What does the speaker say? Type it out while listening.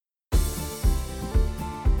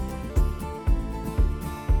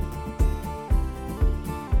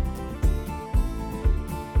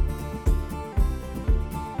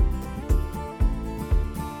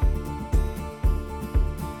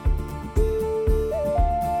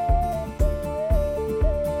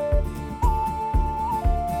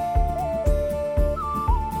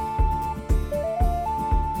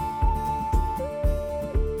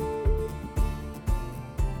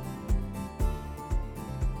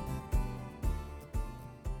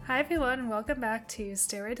Hi everyone, and welcome back to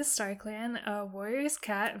Stairway to StarClan, a Warriors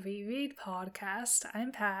Cat reread podcast.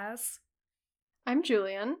 I'm Paz. I'm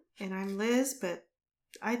Julian. And I'm Liz, but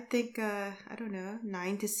I think, I don't know,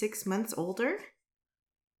 9 to 6 months older?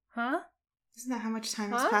 Huh? Isn't that how much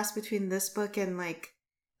time has passed between this book and, like,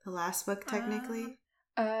 the last book, technically?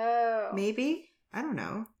 Oh. Maybe? I don't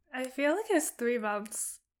know. I feel like it's 3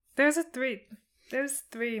 months. There's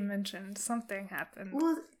 3 mentioned. Something happened.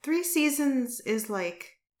 Well, 3 seasons is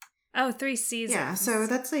like... Oh, 3 seasons. Yeah, so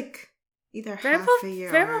that's like either Grandpa, half a year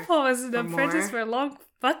Grandpa was an or apprentice more. for a long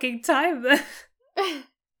fucking time then.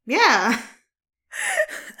 Yeah!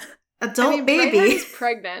 Adult baby! Braeheart is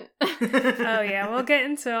pregnant. Oh yeah, we'll get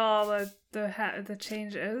into all the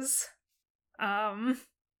changes. I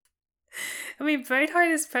mean,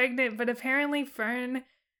 Braeheart is pregnant, but apparently Fern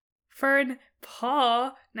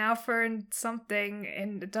Paul, now Fern something,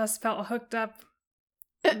 and Dust felt hooked up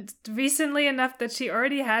recently enough that she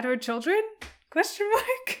already had her children? Question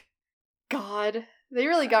mark? God, they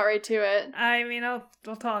really got right to it. I mean,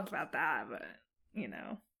 we'll talk about that, but you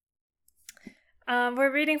know.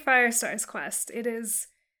 We're reading Firestar's Quest. It is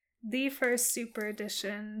the first super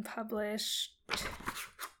edition published.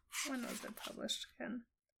 When was it published again?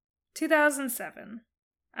 2007.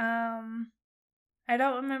 I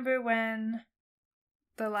don't remember when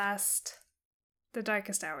The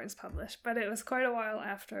Darkest Hours published, but it was quite a while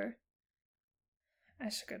after. I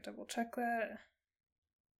should go double check that.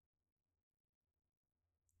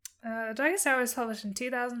 The Darkest Hours published in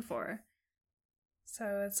 2004.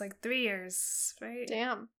 So it's like 3 years, right?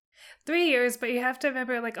 Damn. 3 years, but you have to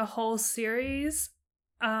remember like a whole series.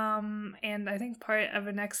 And I think part of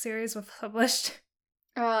the next series was published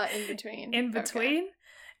In between. in between. Okay.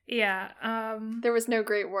 Yeah. There was no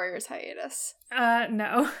Great Warriors hiatus.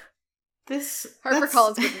 No.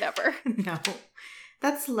 HarperCollins would never. No.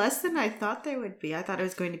 That's less than I thought there would be. I thought it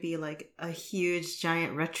was going to be like a huge,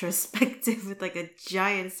 giant retrospective with like a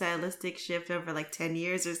giant stylistic shift over like 10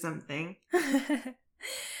 years or something.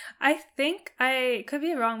 I think, I could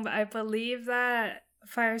be wrong, but I believe that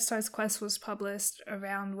Firestar's Quest was published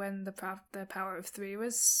around when the Power of Three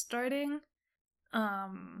was starting.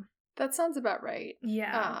 That sounds about right.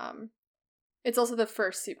 Yeah. It's also the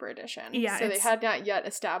first super edition. Yeah, so they had not yet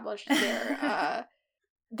established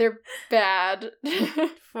their bad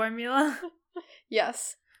formula.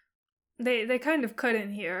 Yes. They kind of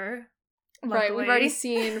couldn't here. Luckily. Right, we've already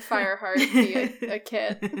seen Fireheart be a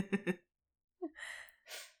kid.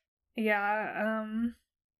 Yeah,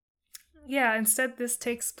 yeah, instead this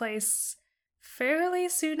takes place fairly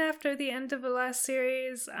soon after the end of the last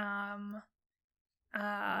series.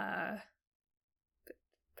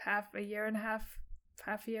 Half a year,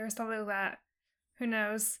 something like that. Who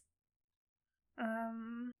knows?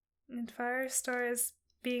 And Firestar is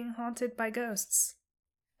being haunted by ghosts.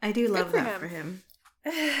 I do love for that him. for him.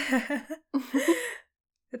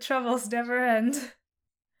 The troubles never end.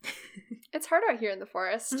 It's hard out here in the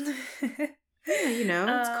forest. Yeah, you know,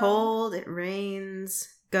 it's cold, it rains,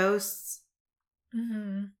 ghosts.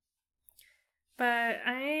 Mm-hmm. But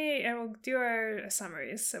I will do our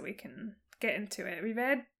summaries so we can get into it. We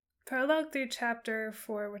read prologue through chapter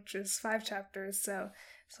 4, which is 5 chapters, so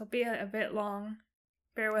this will be a bit long.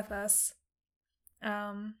 Bear with us.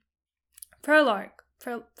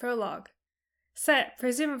 Prologue. Set,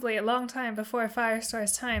 presumably a long time before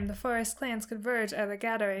Firestar's time, the forest clans converge at a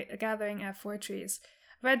gathering at 4 trees.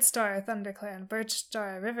 Red Star, Thunder Clan, Birch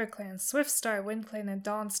Star, River Clan, Swift Star, Wind Clan, and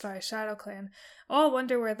Dawn Star, Shadow Clan. All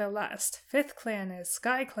wonder where the last, 5th clan is,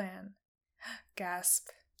 Sky Clan. Gasp.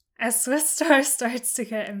 As Swift Star starts to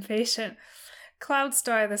get impatient, Cloud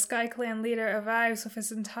Star, the Sky Clan leader, arrives with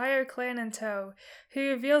his entire clan in tow.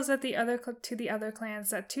 He reveals to the other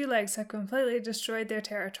clans that Two Legs have completely destroyed their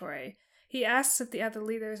territory. He asks if the other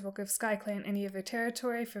leaders will give Sky Clan any of their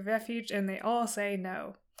territory for refuge, and they all say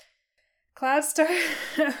no. Cloudstar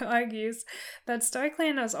argues that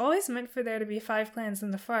StarClan was always meant for there to be 5 clans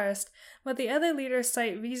in the forest, but the other leaders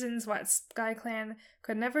cite reasons why SkyClan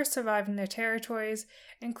could never survive in their territories,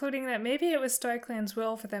 including that maybe it was StarClan's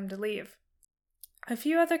will for them to leave. A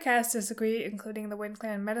few other cats disagree, including the Wind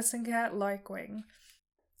Clan medicine cat, Larkwing.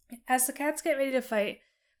 As the cats get ready to fight,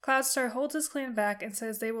 Cloudstar holds his clan back and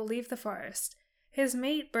says they will leave the forest. His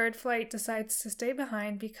mate, Birdflight, decides to stay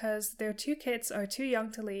behind because their 2 kits are too young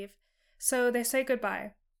to leave, so they say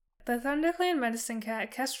goodbye. The ThunderClan medicine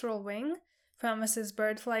cat, Kestrel Wing, promises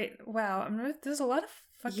Birdflight. Wow, there's a lot of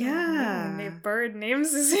fucking bird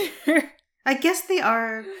names this year. I guess they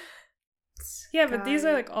are. Yeah, but these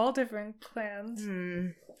are like all different clans.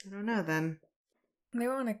 I don't know then. They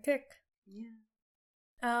were on a kick.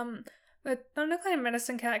 Yeah. The ThunderClan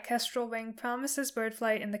medicine cat Kestrel Wing promises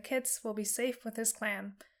Birdflight and the kits will be safe with his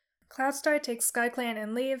clan. Cloudstar takes SkyClan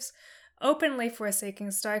and leaves, openly forsaking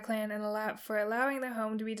StarClan and allowing their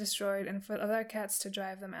home to be destroyed and for other cats to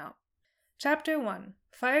drive them out. Chapter 1.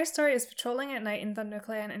 Firestar is patrolling at night in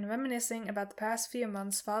ThunderClan and reminiscing about the past few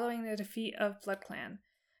months following the defeat of BloodClan.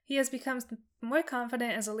 He has become more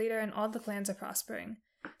confident as a leader and all the clans are prospering.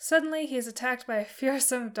 Suddenly, he is attacked by a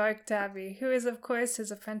fearsome Dark Tabby, who is of course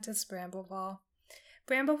his apprentice Bramblepaw.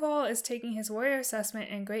 Bramblepaw is taking his warrior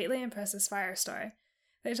assessment and greatly impresses Firestar.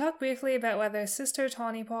 They talk briefly about whether his sister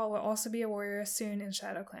Tawnypaw will also be a warrior soon in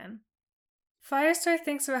ShadowClan. Firestar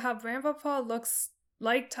thinks about how Bramblepaw looks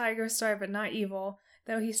like Tigerstar but not evil,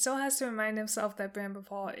 though he still has to remind himself that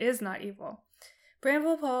Bramblepaw is not evil.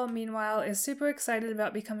 Bramblepaw, meanwhile, is super excited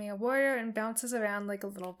about becoming a warrior and bounces around like a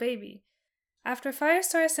little baby. After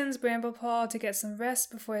Firestar sends Bramblepaw to get some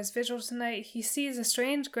rest before his vigil tonight, he sees a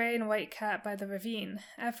strange gray and white cat by the ravine.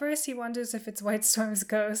 At first, he wonders if it's Whitestorm's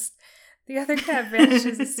ghost. The other cat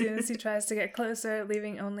vanishes as soon as he tries to get closer,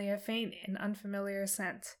 leaving only a faint and unfamiliar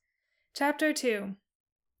scent. Chapter 2.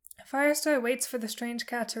 Firestar waits for the strange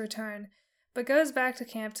cat to return, but goes back to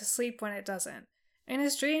camp to sleep when it doesn't. In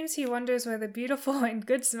his dreams, he wonders where the beautiful and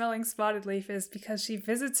good-smelling Spotted Leaf is because she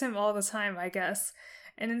visits him all the time, I guess.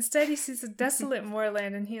 And instead he sees a desolate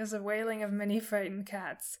moorland and hears a wailing of many frightened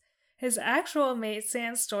cats. His actual mate,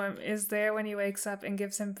 Sandstorm, is there when he wakes up and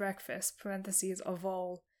gives him breakfast, parentheses, a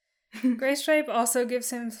vole. Graystripe also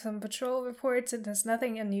gives him some patrol reports and has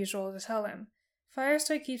nothing unusual to tell him.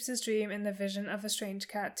 Firestar keeps his dream and the vision of a strange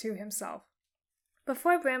cat to himself.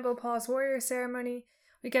 Before Bramblepaw's warrior ceremony,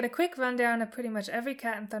 we get a quick rundown of pretty much every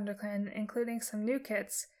cat in ThunderClan, including some new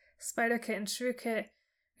kits, Spiderkit and Shrewkit,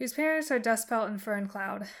 whose parents are Dustpelt and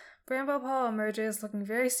Ferncloud. Bramblepaw emerges looking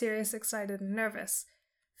very serious, excited, and nervous.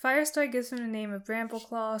 Firestar gives him the name of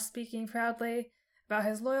Brambleclaw, speaking proudly about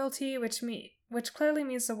his loyalty, which clearly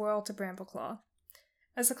means the world to Brambleclaw.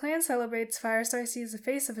 As the clan celebrates, Firestar sees the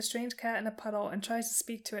face of a strange cat in a puddle and tries to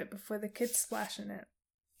speak to it before the kids splash in it.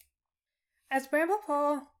 As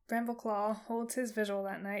Brambleclaw holds his vigil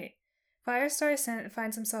that night, Firestar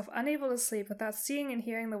finds himself unable to sleep without seeing and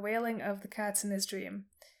hearing the wailing of the cats in his dream.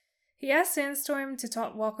 He asks Sandstorm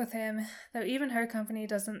to walk with him, though even her company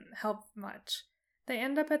doesn't help much. They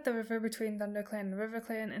end up at the river between ThunderClan and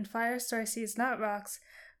RiverClan, and Firestar sees not rocks,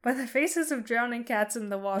 but the faces of drowning cats in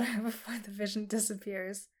the water before the vision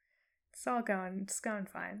disappears. It's going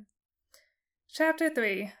fine. Chapter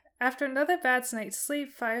 3. After another bad night's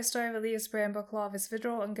sleep, Firestar relieves Brambleclaw of his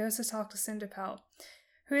vigil and goes to talk to Cinderpelt,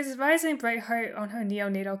 who is advising Brightheart on her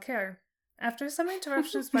neonatal care. After some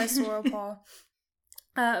interruptions by Swirlpaw,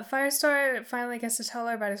 Firestar finally gets to tell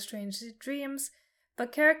her about his strange dreams,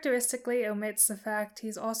 but characteristically omits the fact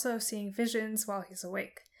he's also seeing visions while he's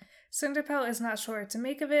awake. Cinderpelt is not sure what to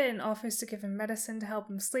make of it and offers to give him medicine to help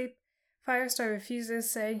him sleep. Firestar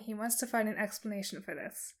refuses, saying he wants to find an explanation for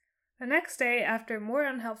this. The next day, after more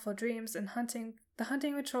unhelpful dreams and hunting, the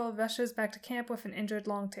hunting patrol rushes back to camp with an injured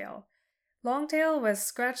Longtail. Longtail was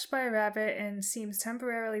scratched by a rabbit and seems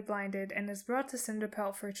temporarily blinded and is brought to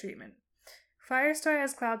Cinderpelt for treatment. Firestar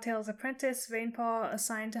has Cloudtail's apprentice, Rainpaw,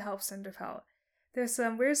 assigned to help Cinderpelt. There's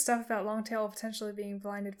some weird stuff about Longtail potentially being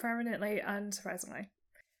blinded permanently, unsurprisingly.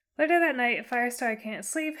 Later that night, Firestar can't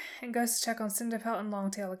sleep and goes to check on Cinderpelt and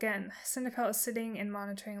Longtail again. Cinderpelt is sitting and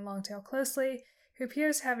monitoring Longtail closely, who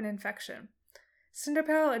appears to have an infection.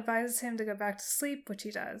 Cinderpelt advises him to go back to sleep, which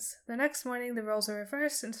he does. The next morning, the roles are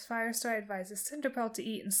reversed, and Firestar advises Cinderpelt to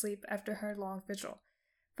eat and sleep after her long vigil.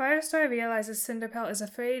 Firestar realizes Cinderpelt is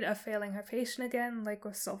afraid of failing her patient again, like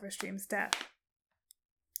with Silverstream's death.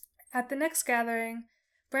 At the next gathering,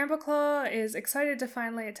 Brambleclaw is excited to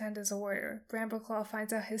finally attend as a warrior. Brambleclaw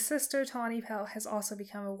finds out his sister, Tawnypelt, has also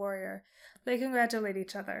become a warrior. They congratulate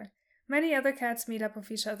each other. Many other cats meet up with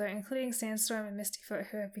each other, including Sandstorm and Mistyfoot,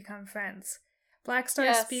 who have become friends.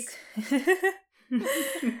 Blackstar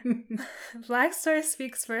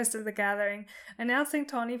speaks first at the gathering, announcing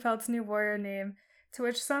Tawnypelt's new warrior name, to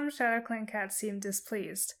which some ShadowClan cats seem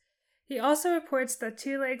displeased. He also reports that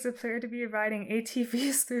Two Legs appear to be riding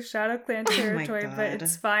ATVs through ShadowClan territory, but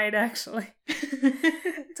it's fine, actually.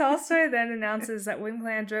 Tallstar then announces that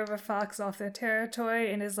WindClan drove a fox off their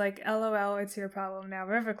territory and is like, LOL, it's your problem now,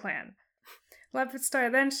 RiverClan.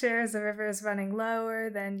 Leopardstar then shares the river is running lower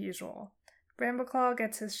than usual. Brambleclaw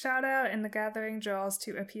gets his shout out and the gathering draws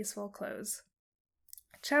to a peaceful close.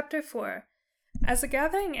 Chapter 4. As the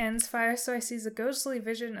gathering ends, Firestar sees a ghostly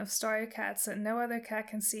vision of starry cats that no other cat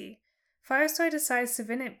can see. Firestar decides to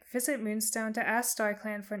visit Moonstone to ask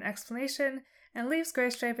StarClan for an explanation and leaves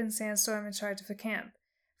Graystripe and Sandstorm in charge of the camp.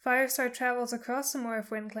 Firestar travels across the moor of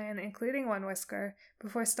WindClan, including One Whisker,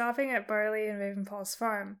 before stopping at Barley and Ravenpaw's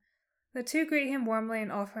farm. The two greet him warmly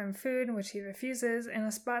and offer him food, which he refuses, and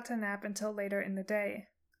a spot to nap until later in the day.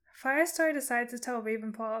 Firestar decides to tell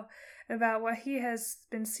Ravenpaw about what he has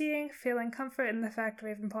been seeing, feeling comfort in the fact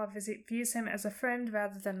Ravenpaw views him as a friend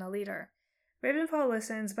rather than a leader. Ravenpaw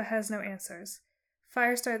listens, but has no answers.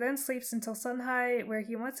 Firestar then sleeps until Sunhigh, where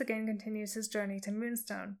he once again continues his journey to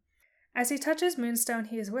Moonstone. As he touches Moonstone,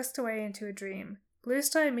 he is whisked away into a dream.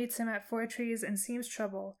 Bluestar meets him at Four Trees and seems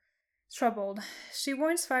troubled. She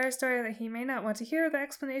warns Firestar that he may not want to hear the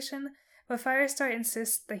explanation, but Firestar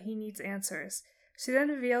insists that he needs answers. She then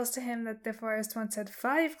reveals to him that the forest once had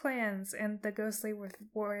 5 clans, and the ghostly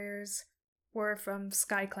warriors were from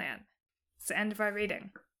SkyClan. It's the end of our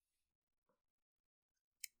reading.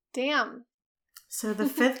 Damn. So the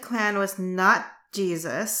 5th clan was not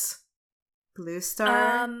Jesus.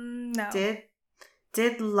 Bluestar No.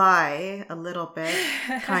 did lie a little bit,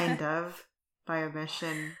 kind of, by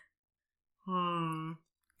omission.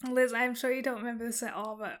 Liz, I'm sure you don't remember this at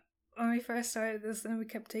all, but when we first started this, and we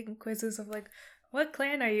kept taking quizzes of like, what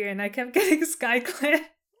clan are you in? I kept getting SkyClan.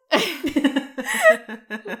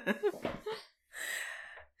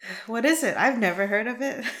 What is it? I've never heard of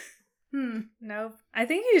it. Nope. I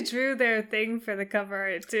think you drew their thing for the cover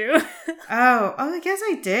art too. Oh, I guess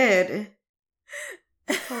I did.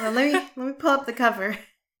 Hold on, let me pull up the cover.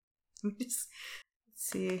 Let me just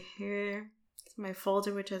see here. It's my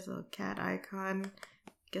folder, which has a little cat icon.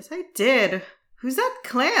 Guess I did. Who's that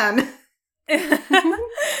clan?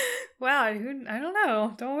 Wow, I don't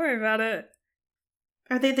know. Don't worry about it.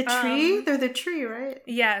 Are they the tree? They're the tree, right?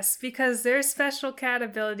 Yes, because their special cat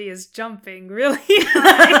ability is jumping really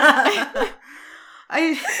high.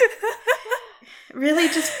 I really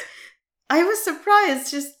I was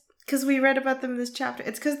surprised just because we read about them in this chapter.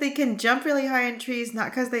 It's because they can jump really high in trees, not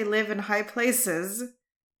because they live in high places.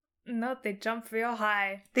 No, they jump real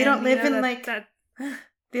high. They don't live in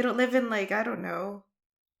they don't live in like, I don't know,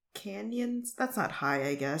 canyons? That's not high,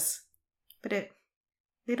 I guess. But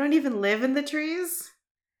they don't even live in the trees?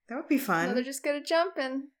 That would be fun. No, they're just good at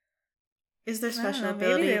jumping. Is there special maybe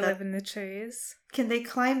ability they that live in the trees. Can they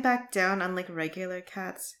climb back down on like regular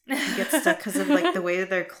cats and get stuck because of like the way that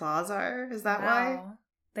their claws are? Is that why?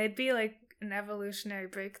 They'd be like an evolutionary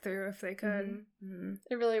breakthrough if they could. Mm-hmm.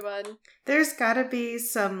 It really would. There's gotta be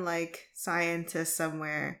some like scientist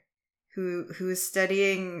somewhere who was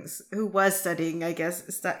studying, I guess,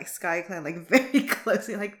 SkyClan like very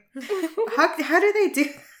closely. Like, how do they do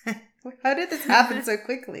that? How did this happen so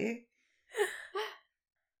quickly?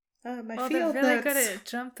 They're really good at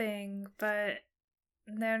jumping, but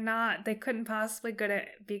they couldn't possibly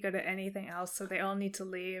be good at anything else, so they all need to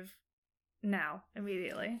leave now,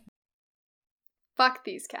 immediately. Fuck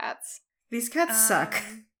these cats. These cats suck.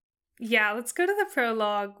 Yeah, let's go to the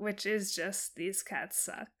prologue, which is just these cats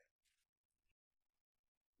suck.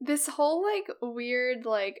 This whole like weird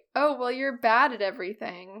like, oh well you're bad at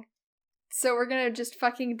everything, so we're gonna just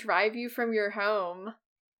fucking drive you from your home.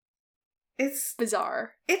 It's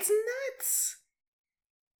bizarre. It's nuts.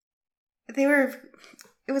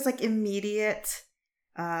 It was like immediate.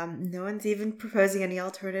 No one's even proposing any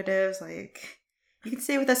alternatives. Like, you can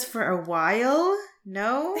stay with us for a while?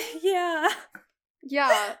 No? Yeah.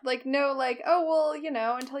 Yeah, like no, like, oh well,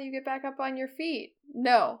 until you get back up on your feet.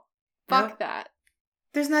 No. Fuck that.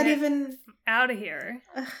 There's not even out of here.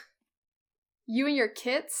 Ugh. You and your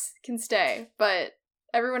kits can stay, but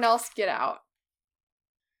everyone else get out.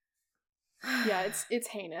 Yeah, it's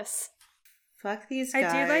heinous. Fuck these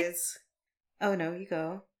guys. Oh no, you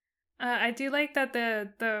go. I do like that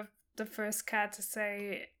the first cat to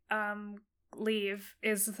say leave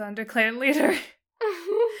is the ThunderClan leader.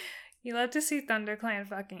 You love to see ThunderClan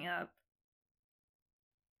fucking up.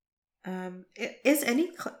 Is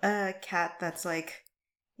any cat that's like,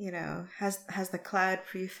 has the cloud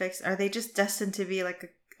prefix, are they just destined to be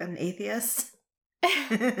like an atheist?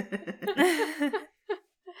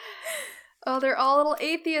 Oh, they're all little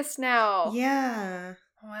atheists now. Yeah.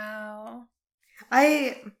 Wow.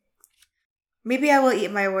 Maybe I will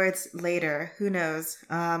eat my words later. Who knows?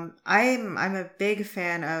 I'm a big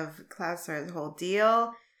fan of Cloudstar's whole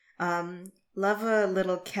deal. Love a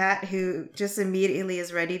little cat who just immediately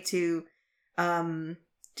is ready to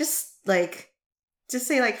just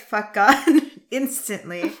say like fuck God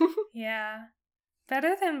instantly. Yeah.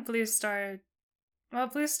 Better than Bluestar. Well,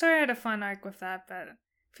 Bluestar had a fun arc with that, but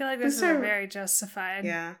I feel like this is a very justified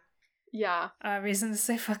reason to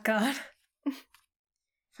say fuck God.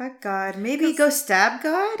 Fuck God. Maybe go stab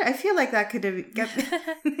God? I feel like that could that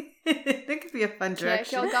could be a fun direction. Can't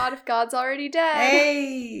kill God if God's already dead.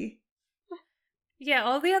 Hey! Yeah,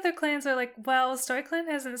 all the other clans are like, well, StarClan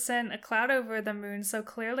hasn't sent a cloud over the moon, so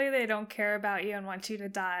clearly they don't care about you and want you to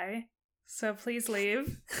die. So please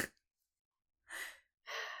leave.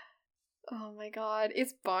 Oh my god,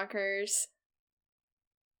 it's bonkers.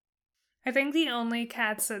 I think the only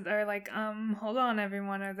cats that are like, hold on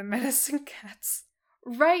everyone, are the medicine cats.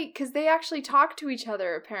 Right, because they actually talk to each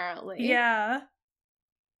other, apparently. Yeah.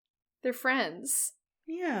 They're friends.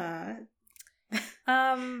 Yeah.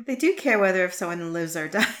 They do care whether if someone lives or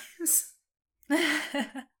dies.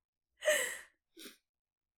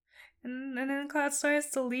 and then Cloudstar has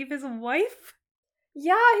to leave his wife?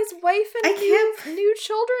 Yeah, his wife and new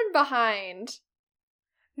children behind.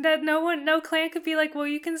 That no clan could be like, well,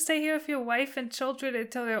 you can stay here with your wife and children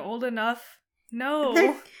until they're old enough.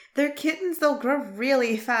 No. They're kittens, they'll grow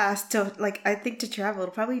really fast. To, like, I think to travel,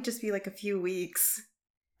 it'll probably just be like a few weeks.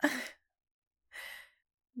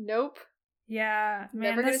 Nope. Yeah. Man,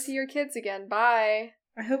 Never gonna see your kids again. Bye.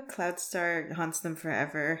 I hope Cloudstar haunts them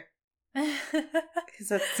forever. Because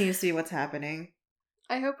that seems to be what's happening.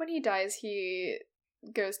 I hope when he dies, he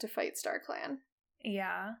goes to fight StarClan.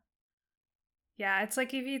 Yeah. Yeah, it's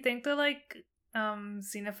like if you think that, like,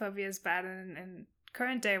 xenophobia is bad in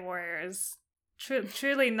current day warriors,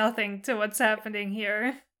 truly nothing to what's happening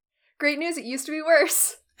here. Great news, it used to be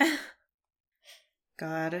worse.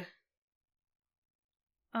 God.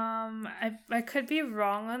 I could be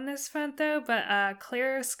wrong on this front though, but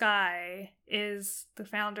Clear Sky is the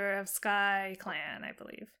founder of Sky Clan, I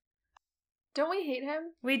believe. Don't we hate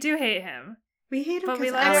him? We do hate him. We hate him But we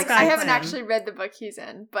because like Alex Sky I hates haven't him. actually read the book he's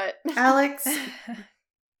in, but Alex,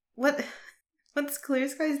 what's Clear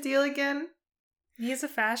Sky's deal again? He's a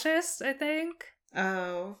fascist, I think,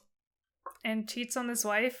 Oh, and cheats on his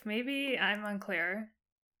wife. Maybe, I'm unclear.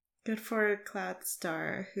 good for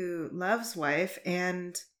Cloudstar, who loves wife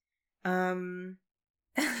and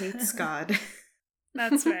hates God.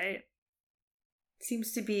 That's right.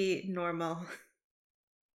 Seems to be normal.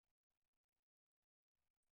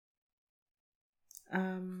 I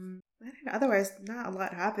don't know, otherwise, not a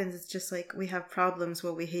lot happens. It's just like, we have problems,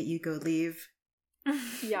 well, we hate you, go leave.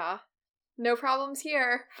 yeah. No problems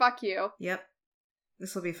here. Fuck you. Yep.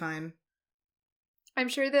 This will be fine. I'm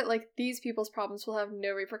sure that, like, these people's problems will have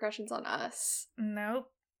no repercussions on us. Nope.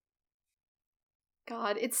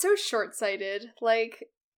 God, it's so short-sighted. Like,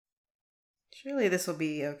 Surely this will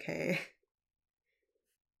be okay.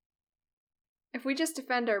 if we just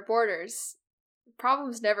defend our borders,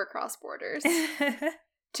 problems never cross borders.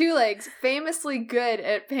 Two Legs, famously good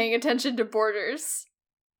at paying attention to borders.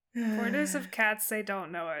 Borders of cats they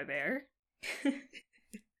don't know are there.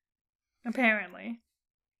 Apparently.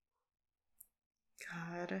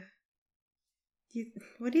 God.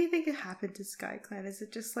 What do you think happened to Sky Clan? Is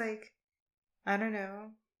it just like, I don't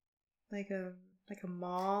know, like a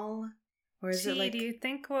mall? Or is it like... do you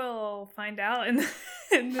think we'll find out in,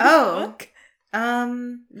 in this Oh. book?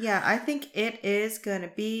 Yeah, I think it is gonna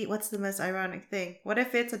be, what's the most ironic thing? What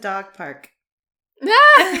if it's a dog park?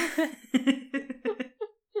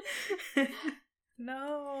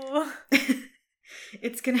 No.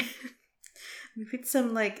 It's gonna maybe it's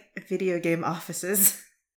some like video game offices.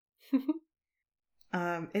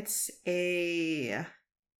 It's a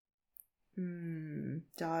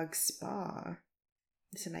dog spa.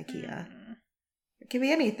 It's an IKEA. It can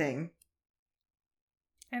be anything.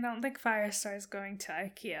 I don't think Firestar's going to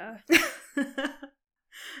IKEA.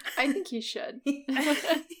 I think he should.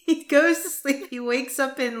 He goes to sleep, he wakes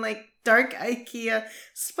up in like dark IKEA.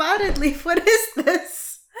 Spotted Leaf, what is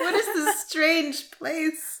this? What is this strange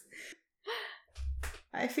place?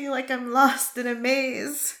 I feel like I'm lost in a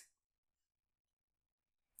maze.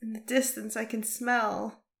 In the distance I can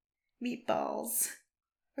smell meatballs.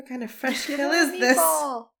 What kind of fresh Give kill him a is this?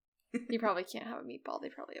 meatball. You probably can't have a meatball. They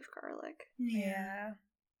probably have garlic. Yeah.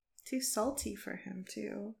 Too salty for him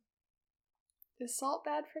too. Is salt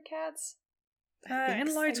bad for cats? I think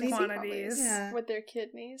In large so. Maybe quantities. probably is. Yeah. With their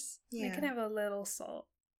kidneys. They can have a little salt.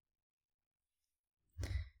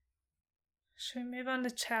 Should we move on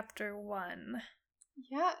to chapter 1?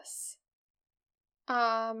 Yes.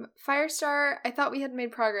 Firestar, I thought we had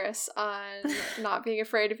made progress on not being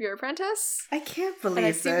afraid of your apprentice. I can't And I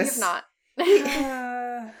believe see we this. have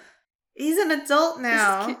not. He's an adult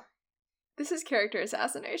now. This is character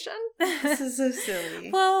assassination. This is so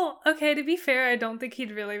silly. Well, okay, to be fair, I don't think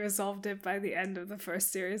he'd really resolved it by the end of the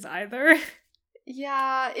first series either.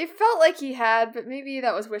 Yeah, it felt like he had, but maybe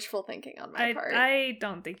that was wishful thinking on my part. I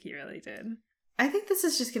don't think he really did. I think this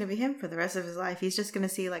is just going to be him for the rest of his life. He's just going to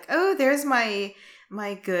see like, oh, there's my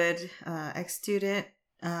good ex-student,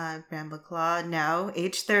 Brambleclaw, now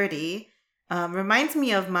age 30. Reminds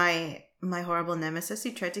me of my horrible nemesis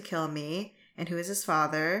who tried to kill me and who is his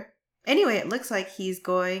father. Anyway, it looks like he's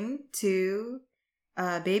going to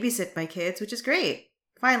babysit my kids, which is great.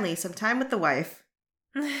 Finally, some time with the wife.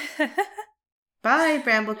 Bye,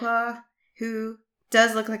 Brambleclaw, who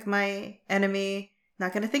does look like my enemy.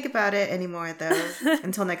 Not going to think about it anymore, though,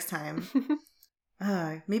 until next time.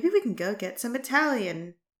 Maybe we can go get some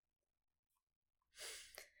Italian.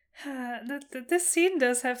 This scene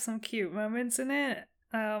does have some cute moments in it.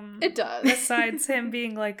 It does. Besides him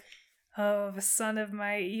being like, oh, the son of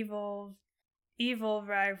my evil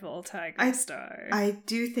rival Tiger Star. I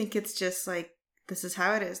do think it's just like, this is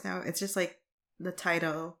how it is now. It's just like the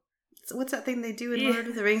title. So what's that thing they do in Lord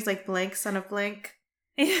of the Rings? Like blank, son of blank?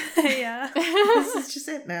 Yeah. This is just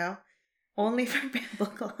it now. Only for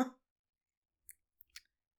Brambleclaw.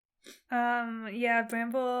 Yeah,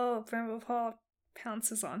 Bramblepaw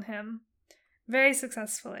pounces on him very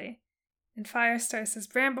successfully. And Firestar says,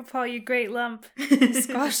 Bramblepaw, you great lump. You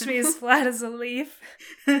squashed me as flat as a leaf.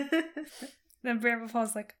 Then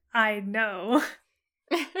Bramblepaw's like, I know.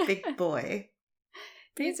 Big boy.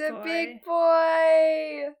 He's a big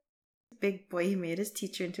boy. Big boy, he made his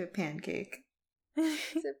teacher into a pancake.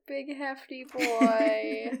 He's a big, hefty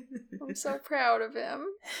boy. I'm so proud of him.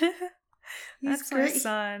 That's my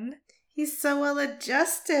son. He's so well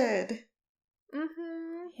adjusted.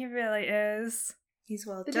 Mm-hmm. He really is. He's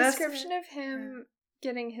well adjusted. The description of him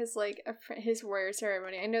getting his, like, his warrior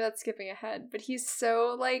ceremony, I know that's skipping ahead, but he's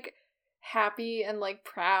so, like, happy and, like,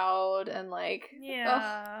 proud and, like...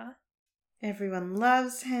 Yeah. Ugh. Everyone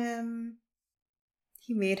loves him.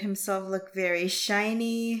 He made himself look very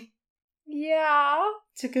shiny. Yeah.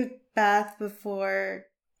 Took a bath before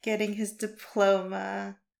getting his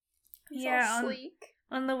diploma. He's all sleek.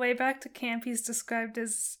 On the way back to camp, he's described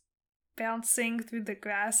as bouncing through the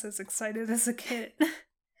grass as excited as a kid.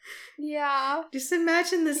 Yeah. Just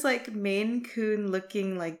imagine this, like, Maine Coon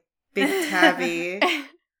looking, like, big tabby.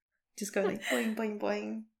 Just going, like, boing, boing,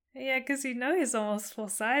 boing. Yeah, because he's almost full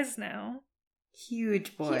size now.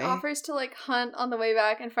 Huge boy. He offers to, like, hunt on the way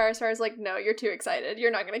back, and Firestar is like, no, you're too excited.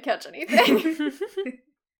 You're not going to catch anything.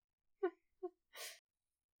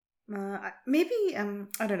 Maybe,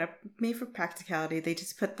 I don't know, maybe for practicality, they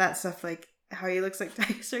just put that stuff, like, how he looks like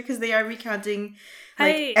Tiger Star, because they are recounting,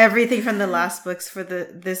 like, everything from the last books for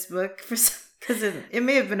this book, because it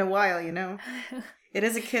may have been a while, you know? It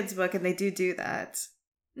is a kid's book, and they do that.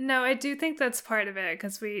 No, I do think that's part of it,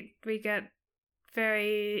 because we get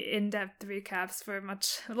very in-depth recaps for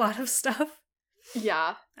a lot of stuff.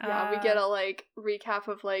 Yeah, we get a, like, recap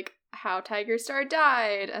of, like, how Tiger Star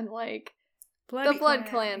died, and, like, the Blood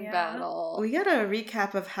Clan battle. We got a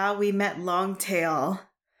recap of how we met Longtail.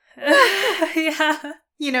 Yeah.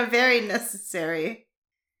 You know, very necessary.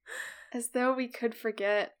 As though we could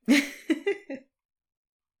forget.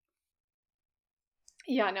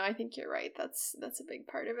 Yeah, no, I think you're right. That's a big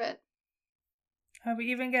part of it.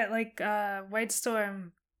 We even get, like, White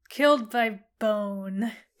Storm killed by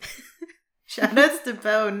Bone. Shoutouts to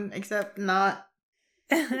Bone, except not.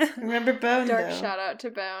 Remember Bone, Dark though. shout out to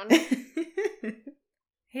Bone.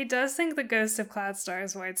 He does think the ghost of Cloudstar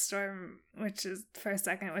is White Storm, which is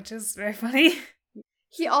very funny.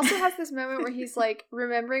 He also has this moment where he's, like,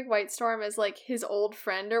 remembering White Storm as, like, his old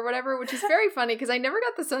friend or whatever, which is very funny, because I never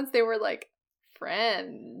got the sense they were, like,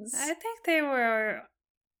 friends. I think they were...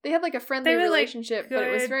 They had, like, a friendly relationship, like, but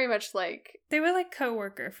it was very much, like... They were, like,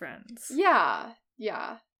 co-worker friends. Yeah.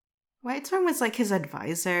 White Storm was, like, his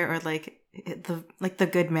advisor, or, like, the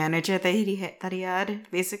good manager that he had,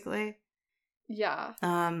 basically. Yeah.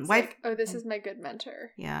 White... Like, this is my good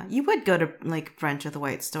mentor. Yeah. You would go to, like, brunch with the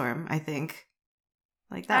White Storm, I think.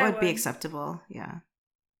 Like, that would be acceptable. Yeah.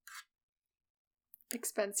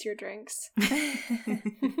 Expense your drinks.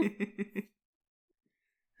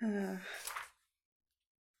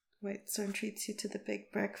 White Storm treats you to the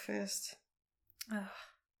big breakfast. Oh.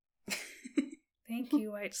 Thank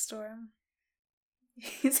you, White Storm.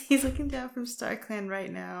 He's looking down from StarClan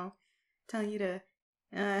right now, telling you to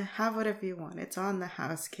have whatever you want. It's on the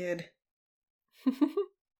house, kid.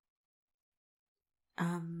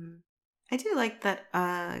 I do like that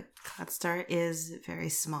Cloudstar is very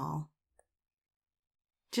small.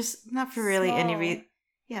 Just not for really any reason.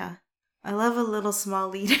 Yeah. I love a little small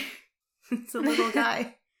leader. It's a little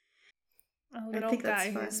guy. A little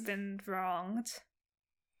guy who's been wronged.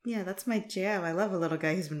 Yeah, that's my jam. I love a little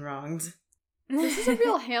guy who's been wronged. This is a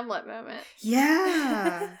real Hamlet moment.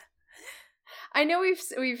 Yeah. I know we've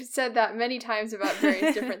said that many times about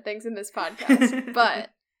various different things in this podcast,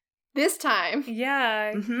 but this time...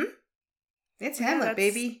 Yeah. Mm-hmm. It's Hamlet,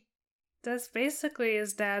 baby. That's basically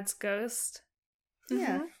his dad's ghost.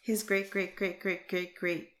 Yeah. Mm-hmm. His great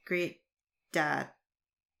dad.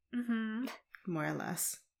 Mm-hmm. more or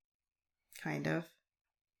less. Kind of.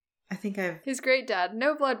 I think I've... His great dad,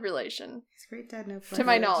 no blood relation. His great dad, no blood to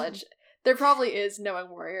my relation. knowledge. There probably is knowing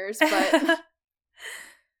warriors, but...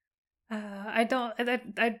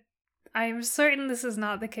 I'm certain this is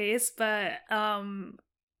not the case, but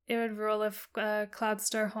it would rule if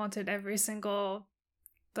Cloudstar haunted every single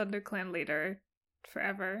ThunderClan leader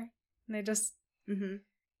forever. And they just...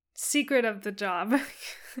 Secret of the job. I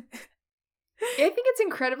think it's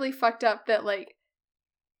incredibly fucked up that, like,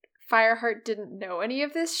 Fireheart didn't know any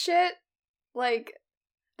of this shit. Like,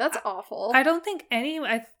 that's awful. I don't think any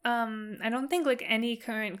like any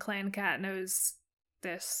current clan cat knows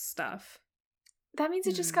this stuff. That means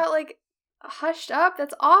it just got, like, hushed up.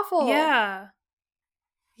 That's awful. Yeah.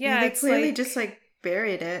 Yeah, they it's clearly like... just, like,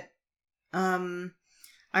 buried it. I'm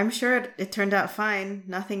sure it turned out fine.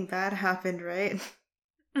 Nothing bad happened, right?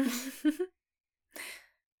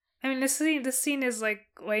 I mean, this scene is, like,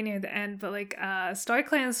 way near the end, but, like,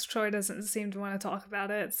 StarClan's Troy doesn't seem to want to talk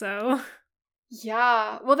about it, so...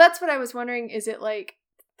 Yeah. Well, that's what I was wondering. Is it, like,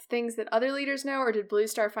 things that other leaders know, or did Blue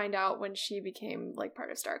Star find out when she became, like,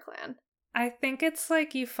 part of StarClan? I think it's,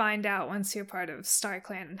 like, you find out once you're part of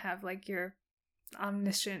StarClan and have, like, your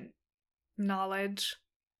omniscient knowledge.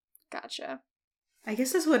 Gotcha. I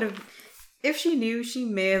guess this would have... If she knew, she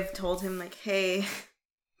may have told him, like, hey...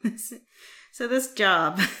 So this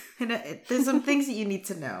job, there's some things that you need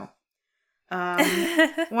to know.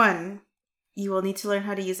 One, you will need to learn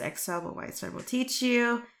how to use Excel, but White Star will teach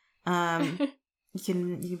you. You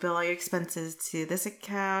can bill all your expenses to this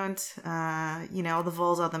account, all the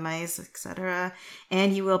voles, all the mice, etc.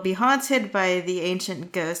 And you will be haunted by the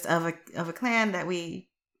ancient ghost of a clan that we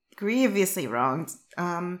grievously wronged.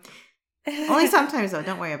 Only sometimes though,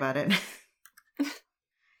 don't worry about it.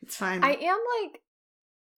 It's fine. I am like,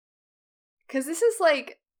 because this is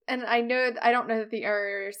like, and I don't know that the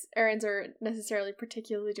Aarons are necessarily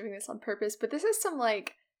particularly doing this on purpose, but this is some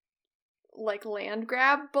like land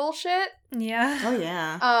grab bullshit. Yeah. Oh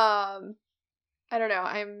yeah. I don't know.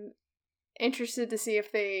 I'm interested to see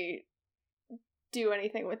if they do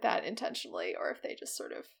anything with that intentionally, or if they just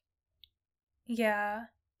sort of. Yeah.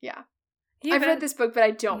 Yeah. I've read this book, but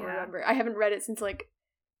I don't remember. I haven't read it since like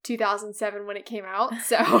 2007 when it came out,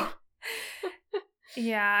 so.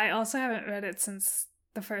 Yeah, I also haven't read it since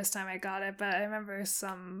the first time I got it, but I remember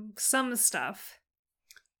some stuff.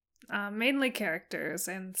 Mainly characters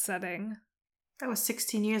and setting. That was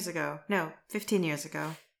 16 years ago. No, 15 years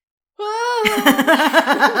ago.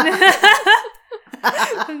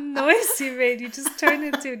 The noise you made, you just turned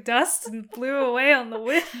into dust and blew away on the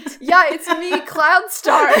wind. Yeah, it's me,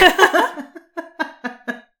 Cloudstar.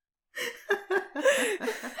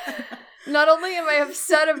 Not only am I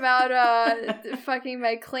upset about fucking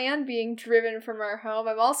my clan being driven from our home,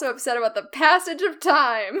 I'm also upset about the passage of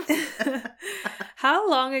time. How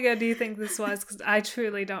long ago do you think this was? Because I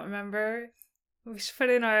truly don't remember. We should put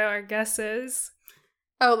in our guesses.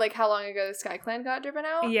 Oh, like how long ago the Sky Clan got driven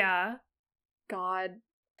out? Yeah. God.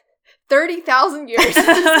 30,000 years.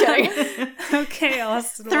 Just kidding. Okay,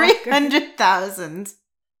 Austin. 300,000.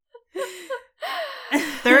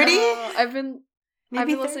 30? I've been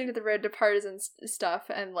Maybe listening to the Road to Partisan stuff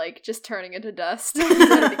and like just turning into dust. I've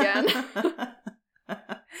done it again.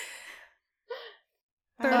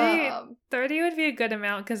 30 would be a good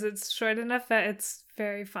amount because it's short enough that it's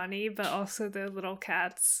very funny, but also they're little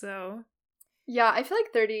cats, so... Yeah, I feel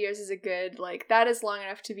like 30 years is a good, like, that is long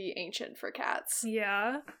enough to be ancient for cats.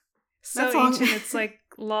 Yeah. So That's ancient, long. it's, like,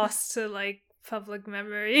 lost to, like, public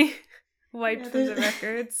memory. Wiped from the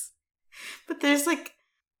records. But there's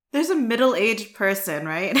a middle-aged person,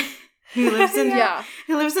 right? who lives in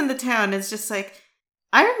who lives in the town. It's just like,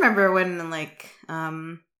 I remember when, like,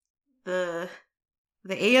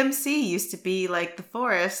 the AMC used to be like the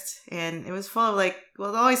forest, and it was full of like,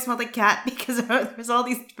 well, it always smelled like cat because there's all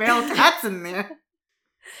these feral cats in there.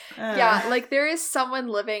 Yeah, like there is someone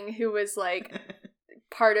living who was like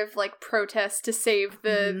part of like protests to save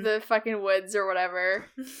the fucking woods or whatever.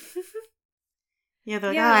 Yeah,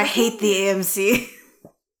 they're like, I hate the AMC.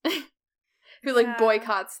 Who like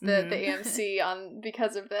boycotts the AMC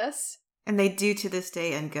because of this. And they do to this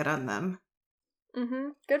day, and good on them. Mm-hmm.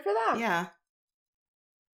 Good for them. Yeah.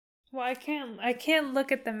 Well, I can't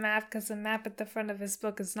look at the map because the map at the front of his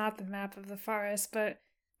book is not the map of the forest, but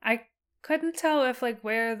I couldn't tell if like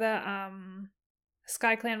where the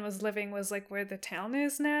Sky Clan was living was like where the town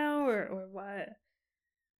is now or what.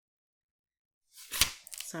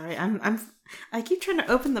 Sorry, I keep trying to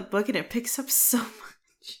open the book and it picks up so much.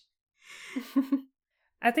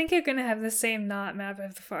 I think you're gonna have the same not map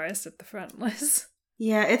of the forest at the front, Liz.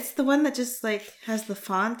 Yeah, it's the one that just like has the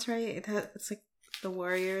font, right? It's like the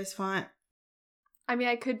Warriors font. I mean,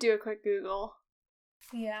 I could do a quick Google.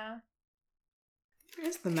 Yeah.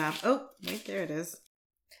 Where's the map? Oh, wait, there it is.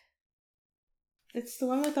 It's the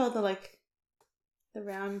one with all the, like, the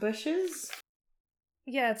round bushes?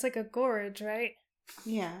 Yeah, it's like a gorge, right?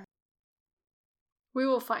 Yeah. We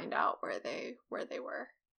will find out where they were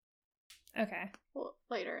Okay.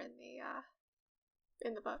 later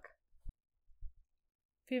in the book.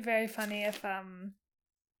 Be very funny if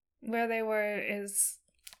where they were is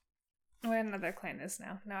where another clan is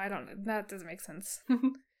now. No, I don't. That doesn't make sense.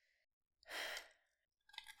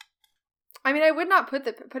 I mean, I would not put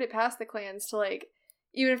it past the clans to, like,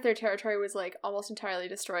 even if their territory was, like, almost entirely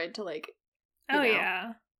destroyed, to, like, you know,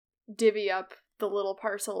 Yeah. divvy up the little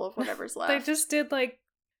parcel of whatever's left. They just did like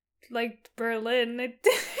Berlin. They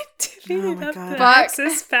Oh divvied my up God. the Fuck.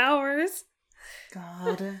 Axis powers.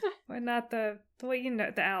 God. Or not the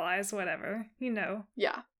the Allies, whatever.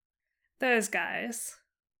 Yeah. Those guys.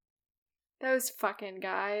 Those fucking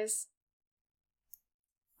guys.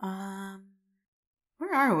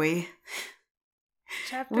 Where are we?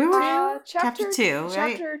 Chapter We 2. were- Chapter 2,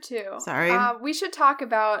 right? Chapter 2. Sorry. We should talk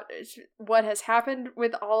about what has happened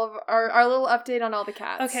with all of our little update on all the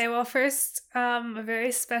cats. Okay, well first, a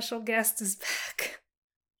very special guest is back.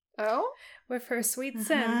 Oh? With her sweet Uh-huh.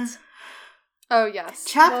 scent. Oh, yes.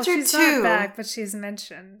 Chapter Well, she's 2. not back, but she's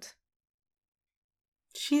mentioned.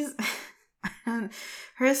 She's...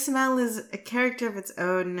 Her smell is a character of its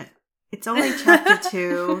own. It's only chapter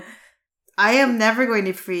 2. I am never going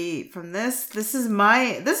to be free from this. This is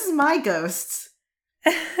my ghost.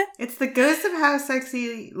 It's the ghost of how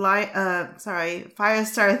sexy Firestar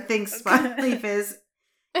thinks Spotleaf is.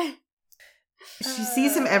 She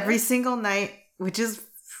sees him every single night, which is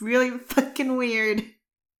really fucking weird.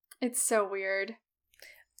 It's so weird.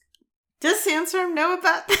 Does Sandstorm know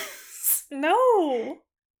about this? No!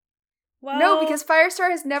 Well, No, because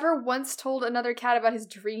Firestar has never once told another cat about his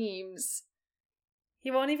dreams.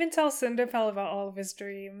 he won't even tell Cinderpell about all of his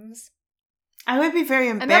dreams. I would be very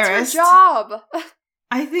And that's embarrassed. her job.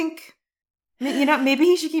 I think, maybe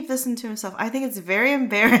he should keep this to himself. I think it's very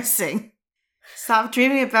embarrassing. Stop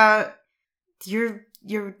dreaming about your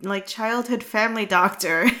like childhood family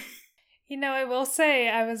doctor. I will say,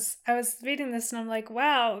 I was reading this and I'm like,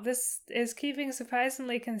 wow, this is keeping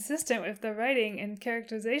surprisingly consistent with the writing and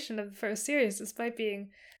characterization of the first series, despite being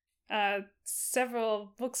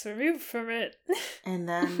several books removed from it. And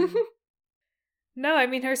then No, I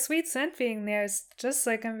mean, her sweet scent being there is just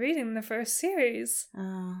like I'm reading the first series.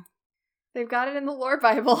 They've got it in the lore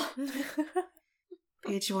Bible.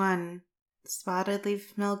 Page 1. Spotted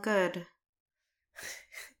leaf smell good.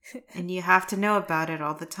 And you have to know about it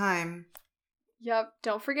all the time. Yep,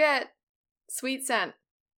 don't forget. Sweet scent.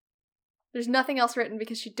 There's nothing else written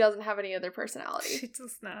because she doesn't have any other personality. She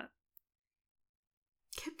does not.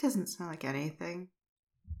 Kip doesn't smell like anything.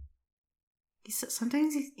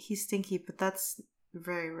 Sometimes he's stinky, but that's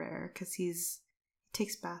very rare because he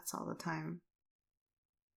takes baths all the time.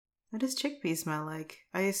 What does Chickpea smell like?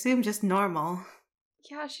 I assume just normal.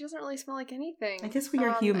 Yeah, she doesn't really smell like anything. I guess we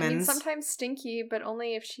are humans. I mean, sometimes stinky, but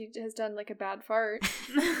only if she has done, like, a bad fart.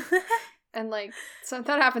 And, like, so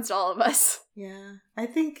that happens to all of us. Yeah. I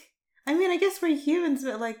guess we're humans,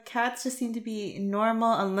 but, like, cats just seem to be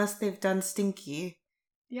normal unless they've done stinky.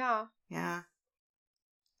 Yeah. Yeah.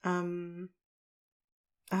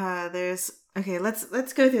 Let's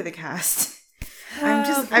go through the cast.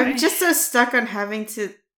 I'm just so stuck on having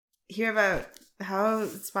to hear about how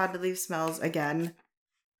Spotted Leaf smells again.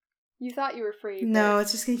 You thought you were free. No,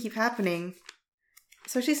 it's just gonna keep happening.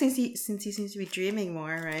 Especially since he seems to be dreaming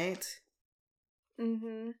more, right?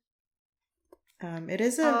 Mm-hmm. It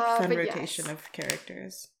is a fun but rotation yes. of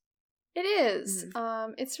characters. It is.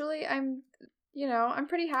 It's really, I'm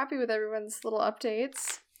pretty happy with everyone's little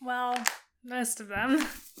updates. Well, most of them.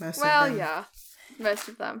 Most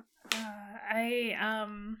of them. I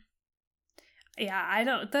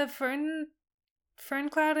don't. The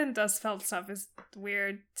Ferncloud and Dustfeld stuff is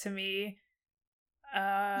weird to me.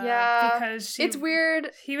 Yeah, because it's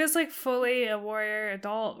weird. He was like fully a warrior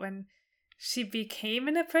adult when she became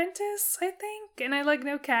an apprentice, I think. And I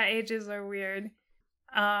know cat ages are weird.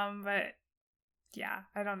 But yeah,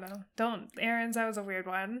 I don't know. Aaron's, that was a weird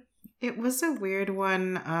one. It was a weird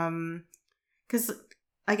one, because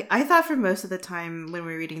I thought for most of the time when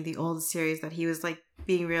we were reading the old series that he was, like,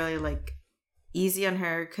 being really, like, easy on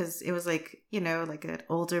her, because it was, like, like an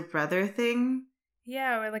older brother thing.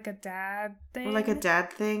 Yeah, or like a dad thing. Or like a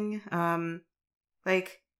dad thing.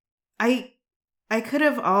 I could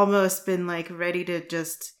have almost been, like, ready to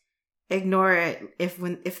just ignore it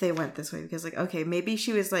if they went this way, because, like, okay, maybe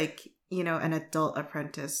she was, like, an adult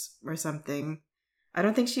apprentice or something. I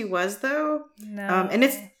don't think she was, though. No. And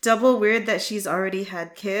it's double weird that she's already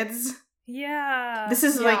had kids. Yeah. This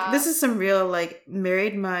is Yeah. this is some real, like,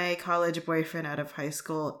 married my college boyfriend out of high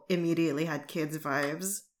school, immediately had kids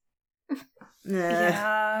vibes.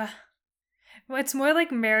 Yeah. Well, it's more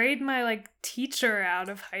like married my, like, teacher out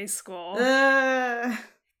of high school.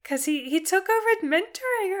 Because he took over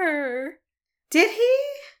mentoring her. Did he?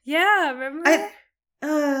 Yeah, remember?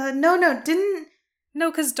 No, didn't... No,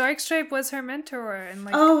 because Darkstripe was her mentor, and,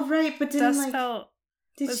 like, Oh, right, but didn't, Dustpelt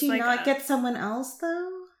did was she like not a- get someone else, though?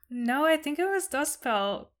 No, I think it was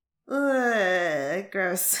Dustpelt.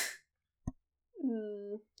 Gross.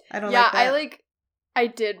 Mm. I don't Yeah, like that. I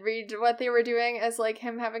did read what they were doing as, like,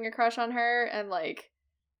 him having a crush on her, and, like,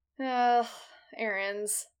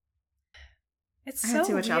 errands. It's I so had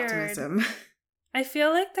too much weird. optimism. I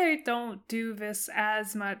feel like they don't do this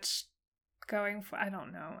as much going for. I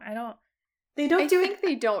don't know. They don't I do think it.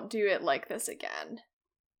 they don't do it like this again.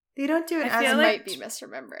 They don't do it I as feel I like- might be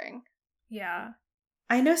misremembering. Yeah.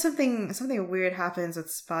 I know something weird happens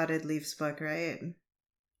with Spotted Leaf's book, right?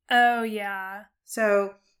 Oh yeah.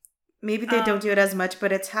 So maybe they don't do it as much,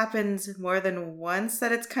 but it's happened more than once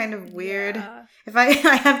that it's kind of weird. Yeah. If I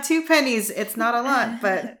have 2 pennies, it's not a lot,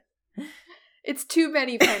 but It's too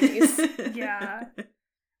many pennies. Yeah.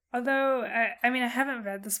 Although I mean I haven't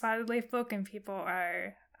read the Spotted Leaf book, and people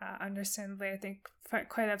are understandably, I think,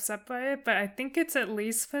 quite upset by it. But I think it's at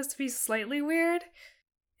least supposed to be slightly weird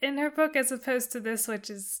in her book, as opposed to this, which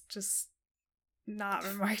is just not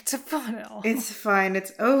remarkable at all. It's fine.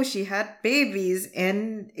 It's she had babies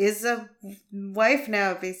and is a wife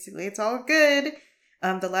now, basically. It's all good.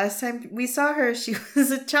 The last time we saw her, she was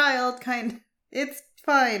a child, It's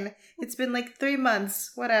fine. It's been like 3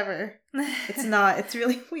 months, whatever. It's not. It's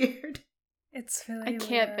really weird. It's really I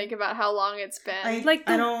can't weird. think about how long it's been.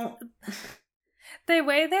 I don't. The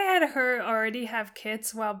way they had her already have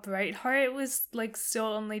kids while Brightheart was, like, still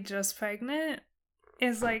only just pregnant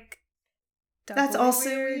is, like, That's doubly also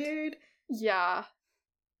weird. Yeah.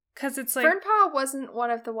 Because it's like, Fernpaw wasn't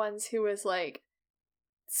one of the ones who was, like,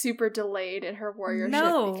 super delayed in her warriorship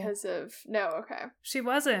No. because of... No, okay. she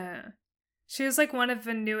wasn't. She was, like, one of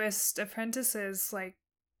the newest apprentices, like,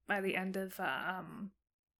 by the end of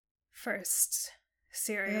first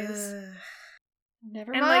series.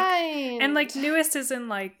 Never And, like- mind. And, like, newest is in,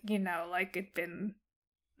 like, you know, like, it'd been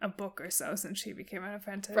a book or so since she became an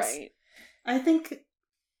apprentice. Right. I think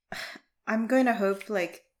I'm going to hope,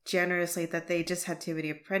 like, generously that they just had too many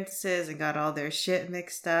apprentices and got all their shit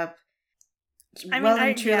mixed up. I mean, well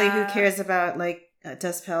and truly, yeah. who cares about, like,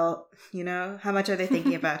 Dustpelt? You know, how much are they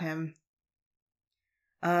thinking about him?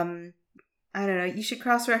 I don't know. You should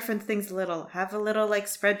cross-reference things a little. Have a little, like,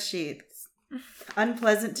 spreadsheet. It's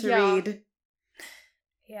unpleasant to Yeah. read.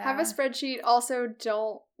 Yeah. Have a spreadsheet. Also,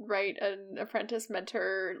 don't write an apprentice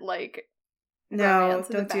mentor, like, No, romance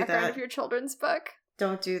in the don't do background that. of your children's book.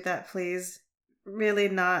 Don't do that, please. Really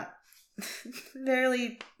not.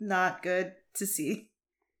 Really not good to see.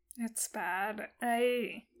 It's bad.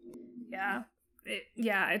 I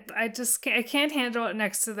just can't, I can't handle it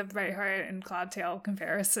next to the Brightheart and Cloudtail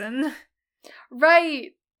comparison.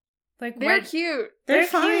 Right. Like, They're what- cute. They're They're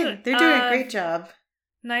fine. cute. They're doing a great job.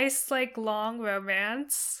 nice, like, long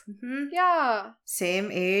romance. Hmm. Yeah. Same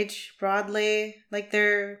age, broadly. Like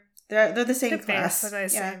they're the same The class. base that I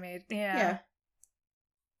say yeah. made. Yeah.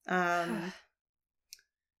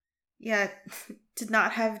 Yeah. Did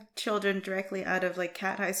not have children directly out of like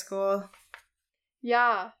Cat High School.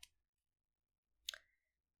 Yeah.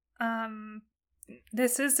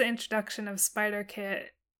 This is the introduction of Spider Kit,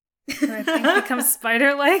 who I think becomes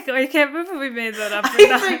Spider-like. I can't remember if we made that up or I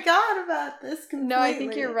not. forgot about this completely. No, I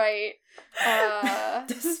think you're right.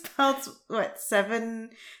 Dustpelt's what, 7,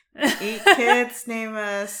 8 kids? Name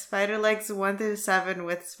spider legs 1 through 7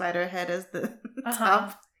 with spider head as the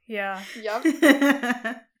top. Yeah. Yup.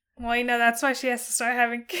 Well, you know, that's why she has to start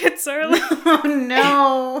having kids early. Oh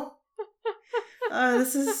no. Oh,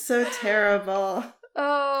 this is so terrible.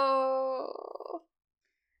 Oh.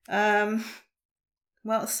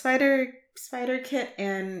 Well, Spider Kit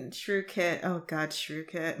and Shrew Kit. Oh god, Shrew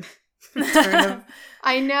Kit. Return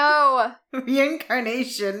I know. of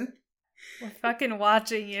reincarnation. We're fucking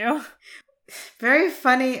watching you. Very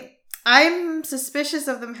funny. I'm suspicious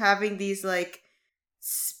of them having these like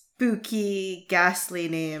spooky, ghastly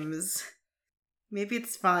names. Maybe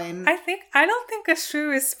it's fine. I don't think a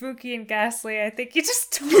shrew is spooky and ghastly. I think you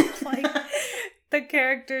just don't like the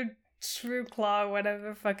character Shrew Claw, whatever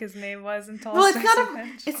the fuck his name was in Tall Well, it's Stars not of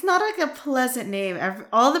Bench. it's not like a pleasant name.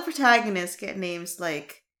 All the protagonists get names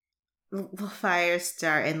like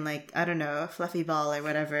Firestar and like, I don't know, Fluffy Ball or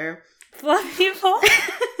whatever. Fluffy Ball.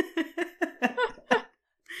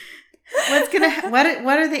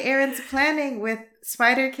 What are the errands planning with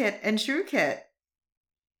Spider Kit and Shrew Kit?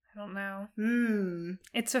 I don't know.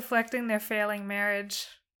 It's It's reflecting their failing marriage.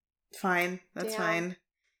 fine. That's Damn. fine.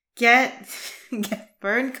 Get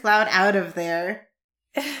Burn Cloud out of there.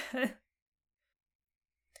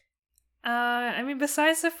 I mean,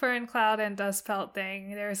 besides the Fern Cloud and Dustpelt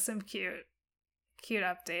thing, there are some cute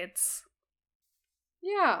updates.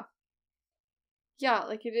 Yeah. Yeah,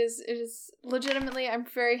 like it is legitimately, I'm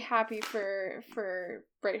very happy for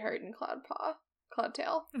Brightheart and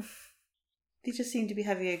Cloudtail. They just seem to be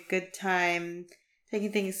having a good time,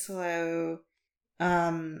 taking things slow.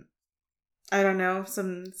 I don't know,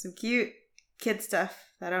 some cute kid stuff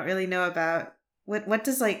that I don't really know about. What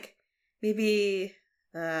does like maybe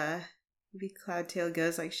Cloudtail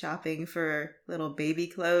goes like shopping for little baby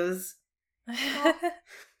clothes.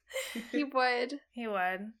 He would. He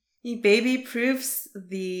would. He baby proofs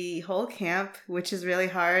the whole camp, which is really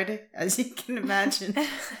hard, as you can imagine.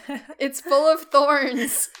 It's full of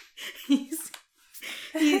thorns. He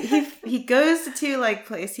goes to like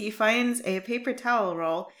place. He finds a paper towel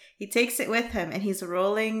roll. He takes it with him, and he's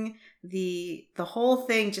rolling the whole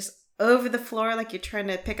thing just over the floor like you're trying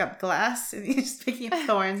to pick up glass, and he's just picking up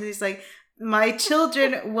thorns. And he's like, "My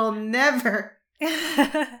children will never."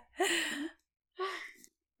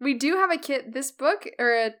 We do have a kid this book,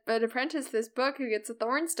 or an apprentice this book, who gets a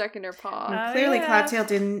thorn stuck in her paw. Well, clearly, yeah. Cloudtail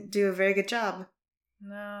didn't do a very good job.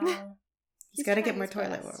 No. He's got to get trying more his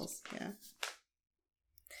toilet best. rolls. Yeah.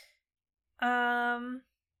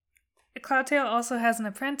 Cloudtail also has an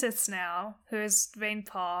apprentice now, who is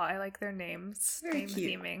Rainpaw. I like their names. Very Name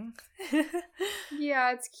cute. theming.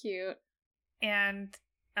 Yeah, it's cute. And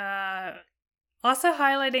also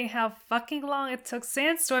highlighting how fucking long it took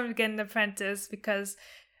Sandstorm to get an apprentice, because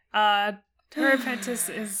her apprentice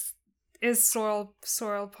is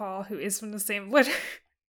Sorrelpaw, who is from the same litter.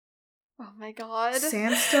 Oh my god.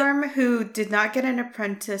 Sandstorm, who did not get an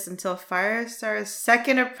apprentice until Firestar's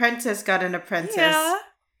second apprentice got an apprentice. Yeah.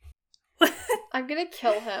 I'm gonna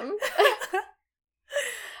kill him.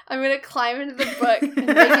 I'm gonna climb into the book and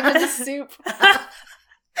make him into soup.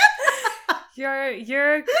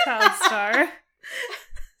 You're Cloudstar.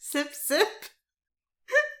 Sip, sip.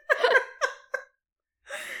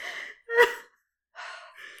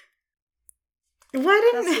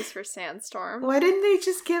 Justice for Sandstorm. Why didn't they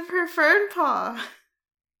just give her Fernpaw?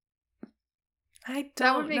 I don't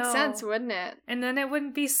That would make know. sense, wouldn't it? And then it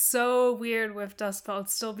wouldn't be so weird with Dustpelt. It'd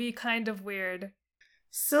still be kind of weird.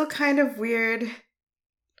 Still kind of weird.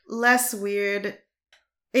 Less weird.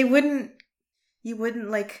 You wouldn't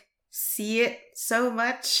like see it so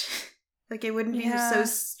much. Like it wouldn't be Yeah. so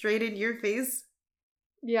straight in your face.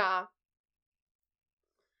 Yeah.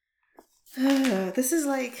 This is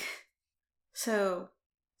like so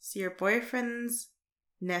your boyfriend's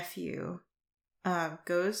nephew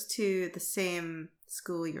goes to the same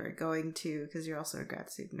school you're going to because you're also a grad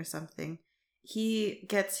student or something. He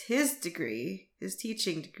gets his degree, his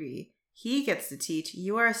teaching degree. He gets to teach.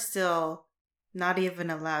 You are still not even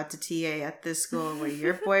allowed to TA at this school where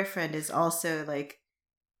your boyfriend is also like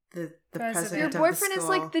the president Your of the boyfriend is school.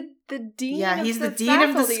 like the dean Yeah, of he's the the dean of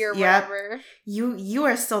the faculty or yeah. whatever. You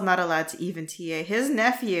are still not allowed to even TA. His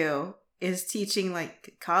nephew is teaching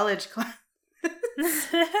like college class.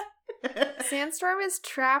 Sandstorm is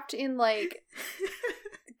trapped in like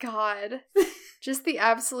God. Just the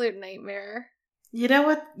absolute nightmare. You know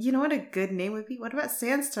what a good name would be? What about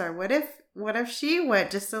Sandstar? What if she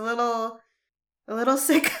went just a little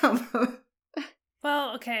sicko mode?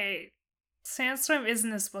 Well, okay. Sandstorm is in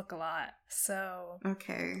this book a lot, so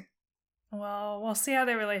Okay. well, we'll see how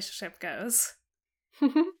their relationship goes.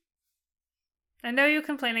 I know you're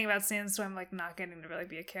complaining about Sandstorm like not getting to really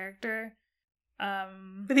be a character.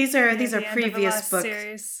 But these are near the end of the previous last books.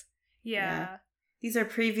 series. Yeah. These are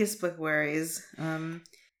previous book worries.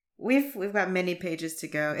 We've got many pages to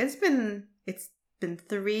go. It's been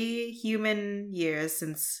 3 human years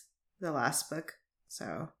since the last book.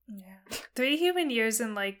 So Yeah. 3 human years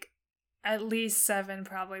and like at least 7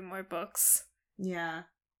 probably more books. yeah.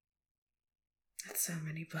 That's so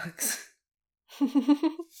many books. Who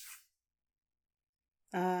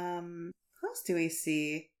else do we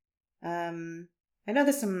see? I know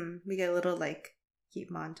there's we get a little like keep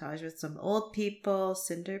montage with some old people.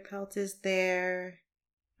 Cinderpelt is there.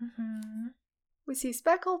 Mm-hmm. We see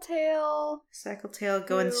Speckletail. Speckletail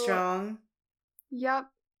going Who- strong. Yup.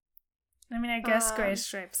 I mean, I guess Um, Gray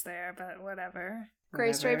Stripe's there, but whatever.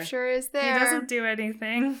 Greystripe Whatever. sure is there. He doesn't do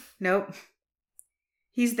anything. Nope.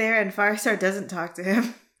 He's there and Firestar doesn't talk to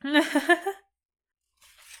him.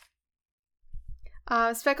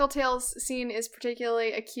 Speckletail's scene is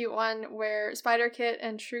particularly a cute one where Spider Kit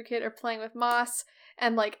and Shrew Kit are playing with Moss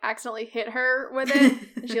and like accidentally hit her with it.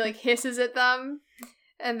 And she like hisses at them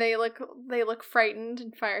and they look frightened,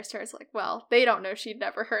 and Firestar's like, well, they don't know she'd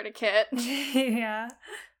never hurt a kit. Yeah.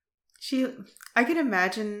 I can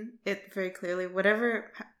imagine it very clearly.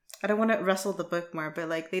 Whatever, I don't want to rustle the book more, but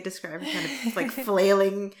like they describe kind of like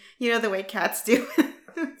flailing, the way cats do.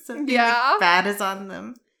 Something like bad is on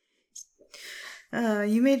them.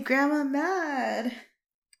 You made Grandma mad.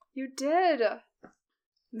 You did.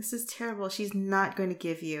 This is terrible. She's not going to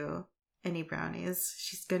give you any brownies.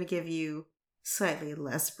 She's going to give you slightly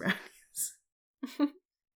less brownies.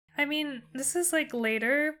 I mean, this is like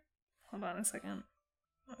later. Hold on a second.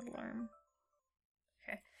 Alarm.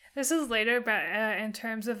 Okay. This is later, but in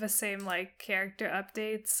terms of the same like character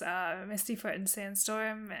updates, Mistyfoot and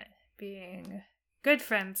Sandstorm being good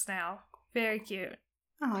friends now. Very cute.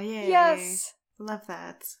 Oh, yay. Yes. Love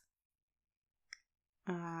that.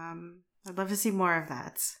 I'd love to see more of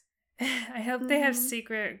that. I hope they have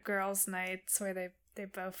secret girls' nights where they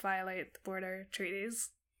both violate the border treaties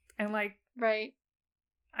and like, right.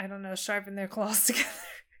 I don't know, sharpen their claws together.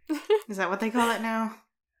 Is that what they call it now?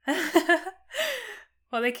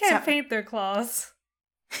 Well, they can't paint their claws.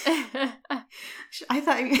 I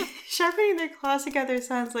thought sharpening their claws together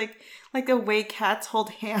sounds like the way cats hold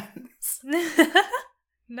hands.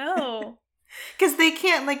 No. Because they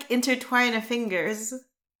can't like intertwine the fingers.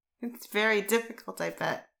 It's very difficult, I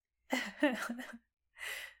bet. I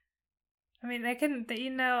mean, they can,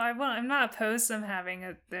 I'm not opposed to them having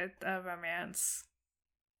a romance.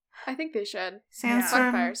 I think they should.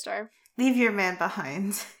 Sandstorm, Firestar. Leave your man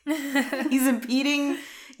behind. He's impeding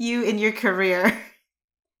you in your career.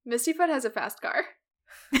 Mistyfoot has a fast car.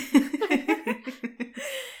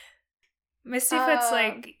 Mistyfoot's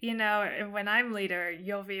like, when I'm leader,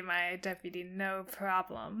 you'll be my deputy, no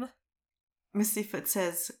problem. Mistyfoot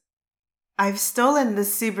says, I've stolen the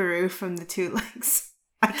Subaru from the Two Legs.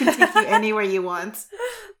 I can take you anywhere you want.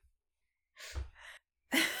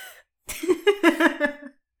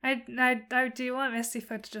 I do want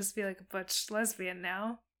Mistyfoot to just be like a butch lesbian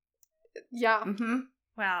now. Yeah. Mm-hmm.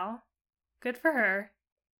 Wow. Good for her.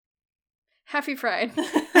 Happy Pride.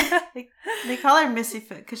 They call her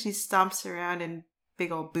Mistyfoot because she stomps around in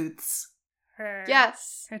big old boots. Her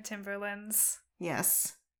Timberlands.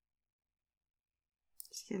 Yes.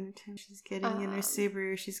 She's getting in her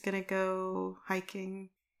Subaru. She's gonna go hiking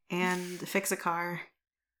and fix a car.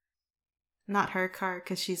 Not her car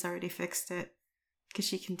because she's already fixed it. Because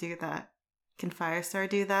she can do that. Can Firestar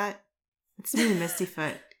do that? It's me,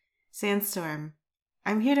 Mistyfoot. Sandstorm.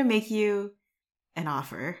 I'm here to make you an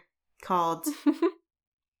offer called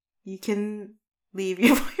you can leave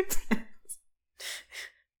your boyfriend.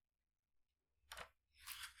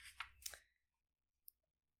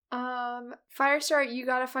 Firestar, you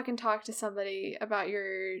gotta fucking talk to somebody about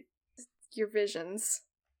your visions.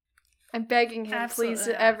 I'm begging him, please,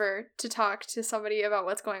 to talk to somebody about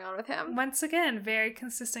what's going on with him. Once again, very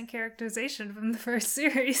consistent characterization from the first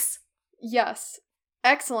series. Yes.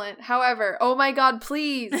 Excellent. However, oh my god,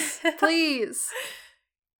 please. Please.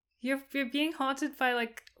 You're being haunted by,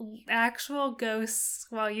 like, actual ghosts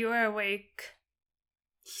while you are awake.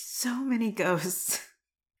 So many ghosts.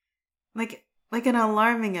 Like an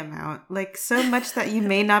alarming amount. Like, so much that you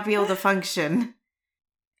may not be able to function.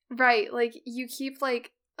 Right. Like, you keep,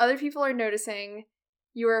 like, other people are noticing.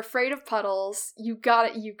 You are afraid of puddles. You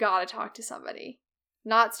gotta talk to somebody.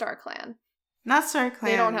 Not StarClan. Not StarClan.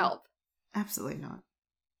 They don't help. Absolutely not.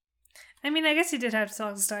 I mean, I guess you did have to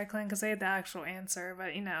talk to StarClan because they had the actual answer,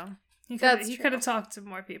 but, you could have talked to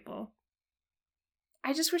more people.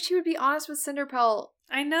 I just wish he would be honest with Cinderpelt.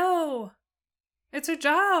 I know! It's her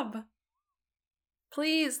job!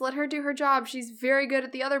 Please, let her do her job. She's very good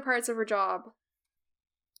at the other parts of her job.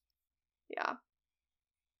 Yeah.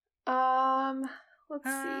 Let's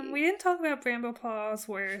see. We didn't talk about Bramblepaw's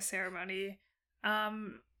warrior ceremony.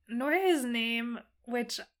 Nor his name,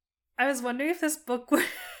 which I was wondering if this book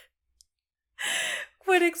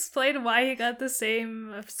would explain why he got the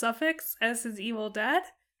same suffix as his evil dad.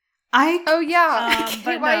 Oh yeah.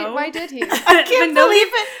 But why did he? I can't believe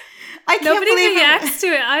it. Nobody reacts to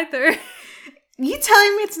it either. You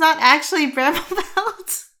telling me it's not actually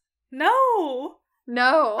Bramblebelt? No.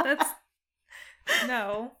 No.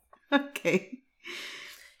 No. Okay.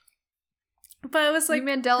 But it was like... You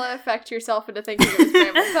Mandela effect yourself into thinking it was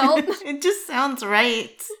Bramblebelt. It just sounds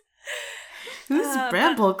right. Who's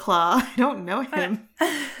Brambleclaw? I don't know him.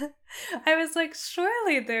 I was like,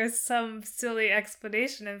 surely there's some silly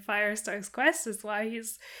explanation in Firestar's quest as why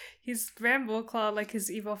he's Brambleclaw like his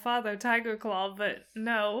evil father, Tigerclaw, but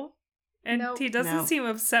no. And Nope. he doesn't Nope. seem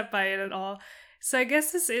upset by it at all. So I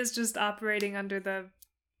guess this is just operating under the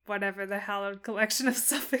whatever the hallowed collection of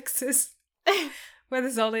suffixes, where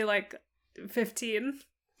there's only like 15.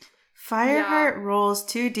 Fireheart rolls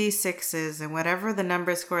 2d6s, and whatever the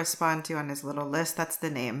numbers correspond to on his little list, that's the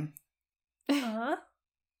name. Uh-huh.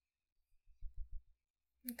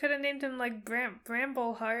 Could have named him like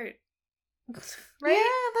Brambleheart. Right?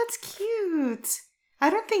 Yeah, that's cute. I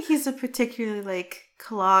don't think he's a particularly, like,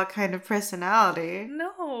 claw kind of personality.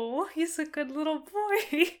 No, he's a good little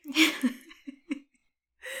boy.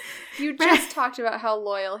 You just talked about how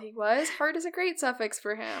loyal he was. Heart is a great suffix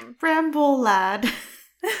for him. Bramble lad.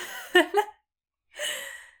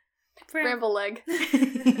 Bramble leg.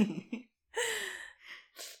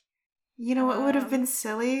 You know what would have been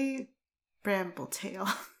silly? Bramble tail.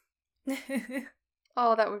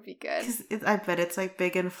 Oh, that would be good. 'Cause I bet it's like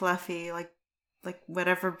big and fluffy, like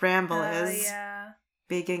whatever bramble is. Yeah.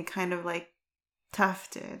 Big and kind of like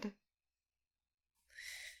tufted.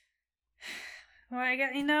 Well, I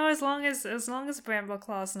get as long as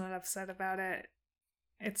Brambleclaw's not upset about it,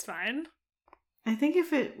 it's fine. I think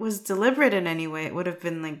if it was deliberate in any way, it would have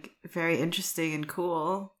been like very interesting and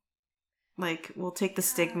cool. Like, we'll take the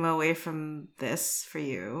stigma away from this for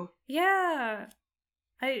you. Yeah.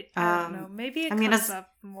 I don't know. Maybe it comes up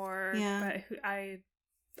more, yeah. but I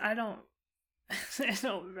don't I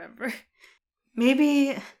don't remember.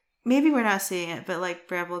 Maybe we're not seeing it, but like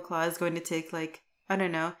Brambleclaw is going to take like, I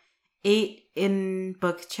don't know, 8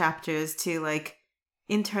 in-book chapters to like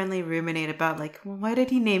internally ruminate about like, well, why did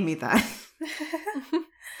he name me that?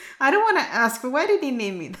 I don't want to ask, but why did he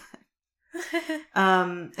name me that?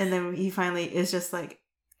 And then he finally is just like,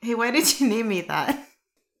 hey, why did you name me that?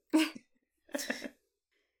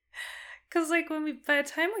 Because, like, by the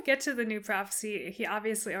time we get to the new prophecy, he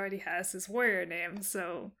obviously already has his warrior name,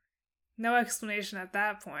 so no explanation at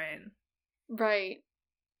that point. Right.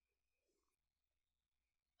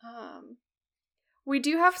 We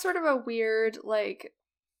do have sort of a weird, like,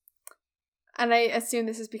 and I assume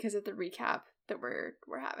this is because of the recap that we're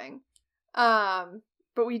having.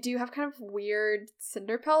 But we do have kind of weird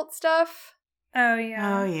Cinderpelt stuff. Oh,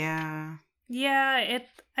 yeah. Oh, yeah. Yeah,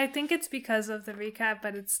 I think it's because of the recap,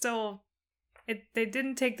 but it's still... they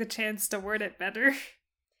didn't take the chance to word it better.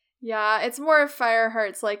 Yeah, it's more of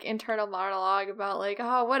Fireheart's, like, internal monologue about, like,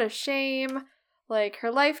 oh, what a shame. Like,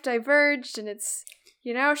 her life diverged, and it's,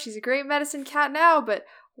 she's a great medicine cat now, but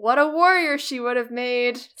what a warrior she would have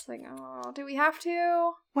made. It's like, oh, do we have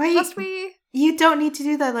to? Why must we? You don't need to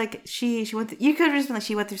do that. Like, she went you could have just been like,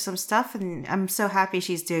 she went through some stuff, and I'm so happy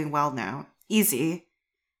she's doing well now. Easy.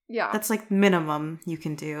 Yeah. That's like minimum you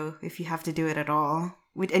can do if you have to do it at all.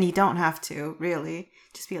 And you don't have to, really.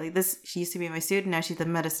 Just be like, she used to be my student, now she's the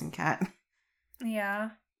medicine cat. Yeah.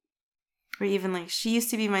 Or even like, she used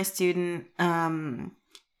to be my student, and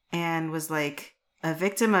was like a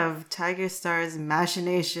victim of Tiger Star's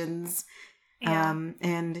machinations. Yeah.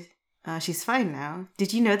 And she's fine now.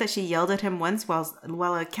 Did you know that she yelled at him once while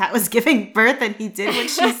a cat was giving birth and he did what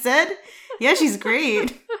she said? Yeah, she's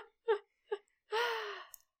great.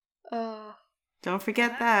 Don't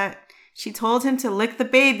forget that. She told him to lick the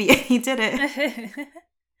baby and he did it.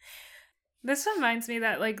 This reminds me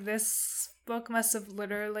that, like, this book must have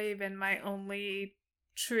literally been my only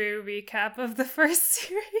true recap of the first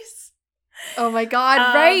series. Oh my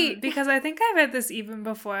god, right! Because I think I read this even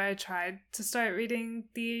before I tried to start reading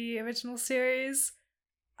the original series.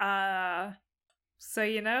 So,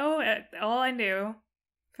 all I knew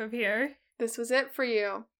from here. This was it for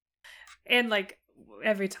you. And, like,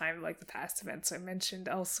 every time, like, the past events are mentioned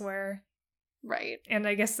elsewhere. Right. And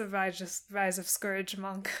I guess the rise of Scourge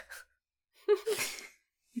Monk.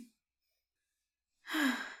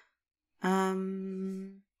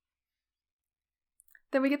 Then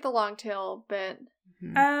we get the long tail bit.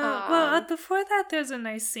 Before that, there's a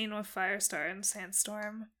nice scene with Firestar and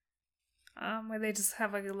Sandstorm, where they just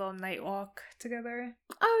have like a little night walk together.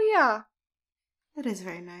 Oh yeah, that is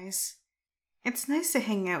very nice. It's nice to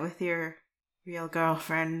hang out with your real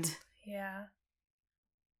girlfriend. Yeah.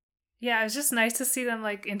 Yeah, it's just nice to see them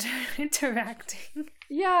like interacting.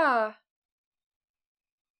 Yeah.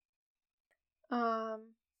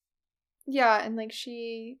 Yeah, and like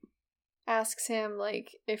she asks him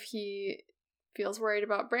like if he feels worried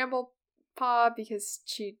about Bramblepaw because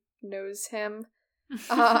she knows him.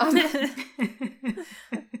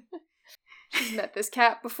 She's met this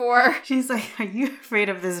cat before. She's like, "Are you afraid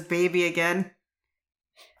of this baby again?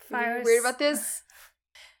 Are you worried about this?"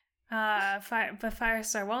 But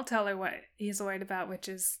Firestar won't tell her what he's worried about, which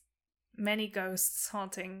is many ghosts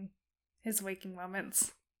haunting his waking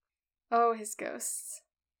moments. Oh, his ghosts.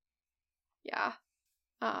 Yeah.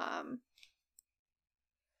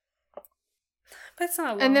 But it's not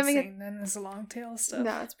a long And then we get- scene, then it's a long tail stuff.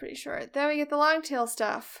 No, it's pretty short. Then we get the long tail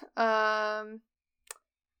stuff. Oh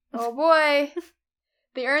boy.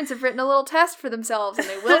 The Erins have written a little test for themselves and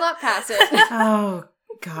they will not pass it. Oh,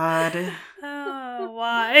 God. Oh,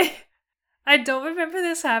 why? I don't remember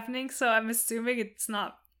this happening, so I'm assuming it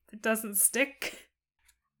doesn't stick.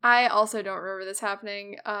 I also don't remember this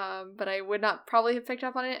happening, but I would not probably have picked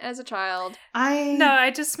up on it as a child. No,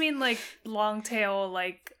 I just mean like Longtail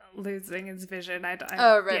like losing his vision.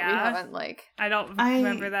 Oh, right, yeah. we haven't I don't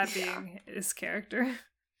remember that being his character.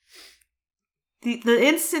 The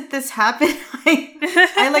instant this happened,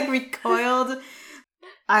 I like recoiled.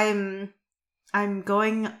 I am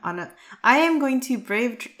going to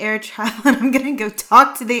brave air travel and I'm going to go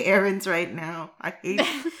talk to the Erins right now.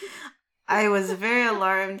 I was very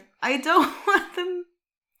alarmed. I don't want them.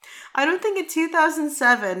 I don't think in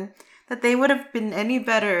 2007 that they would have been any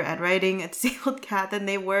better at writing a disabled cat than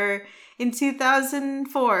they were in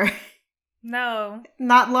 2004. No.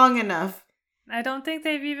 Not long enough. I don't think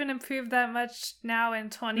they've even improved that much now in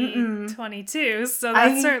 2022, so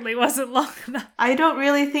that certainly wasn't long enough. I don't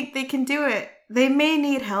really think they can do it. They may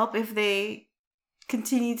need help if they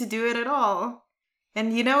continue to do it at all.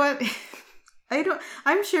 And you know what?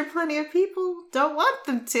 I'm sure plenty of people don't want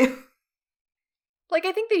them to. Like,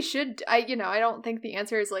 I think they should. I don't think the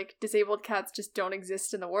answer is like disabled cats just don't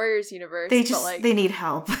exist in the Warriors universe. They need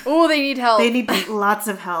help. Oh, they need help. They need lots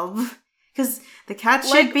of help. Because the cat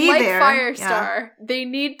should like be there. Like Firestar. Yeah. They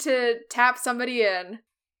need to tap somebody in.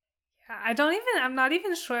 Yeah, I'm not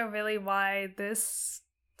even sure really why this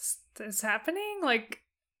is happening. Like,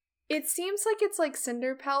 it seems like it's like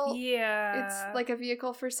Cinderpelt. Yeah. It's like a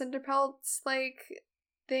vehicle for Cinderpelt's like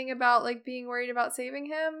thing about like being worried about saving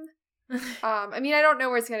him. I mean, I don't know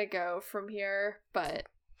where it's gonna go from here, but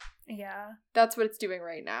yeah, that's what it's doing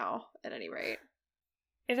right now, at any rate.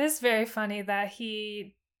 It is very funny that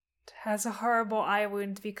he has a horrible eye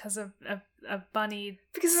wound because of a bunny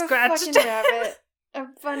scratched of a fucking rabbit. A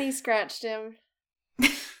bunny scratched him.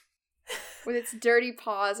 With its dirty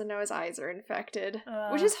paws, and now his eyes are infected.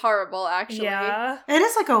 Which is horrible, actually. Yeah. It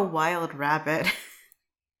is like a wild rabbit.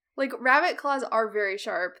 Like, rabbit claws are very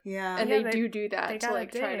sharp. Yeah. And they do that to,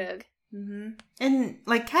 like, try to... Mm-hmm. And,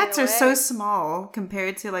 like, cats are so small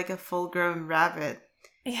compared to, like, a full-grown rabbit.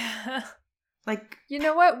 Yeah. Like... You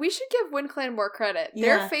know what? We should give WindClan more credit.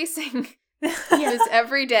 Yeah. They're facing this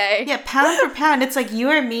every day. Yeah, pound for pound, it's like you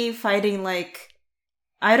or me fighting, like...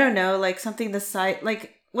 I don't know, like, something the size...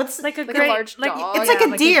 Like... What's like a large dog? It's like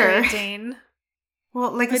a deer. A Great Dane.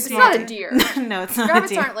 Well, like it's not a deer. No, it's not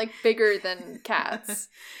Rabbits a deer. aren't like bigger than cats.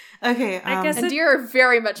 Okay, I guess and deer are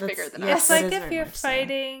very much bigger than It's us. like if you're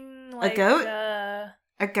fighting like a goat.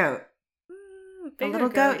 A goat. A little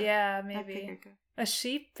goat. Yeah, maybe a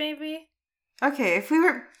sheep. Maybe. Okay, if we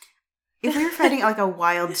were fighting like a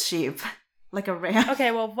wild sheep, like a ram.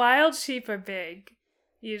 Okay, well, wild sheep are big.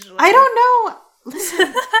 Usually. I don't know.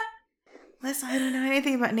 Listen. Listen, I don't know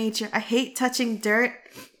anything about nature. I hate touching dirt.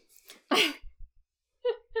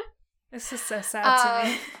 This is so sad to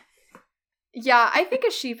me. Yeah, I think a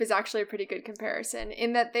sheep is actually a pretty good comparison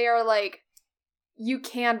in that they are like, you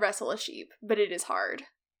can wrestle a sheep, but it is hard.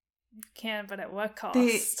 You can, but at what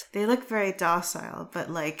cost? They look very docile, but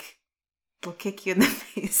like, they'll kick you in the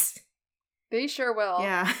face. They sure will.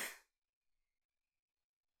 Yeah.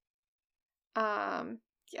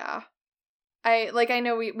 Yeah. I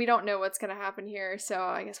know we don't know what's gonna happen here, so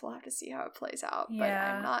I guess we'll have to see how it plays out. Yeah. But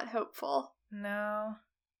I'm not hopeful. No.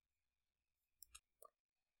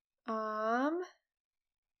 I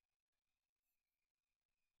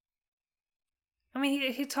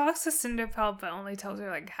mean, he talks to Cinderpelt, but only tells her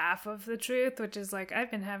like half of the truth, which is like,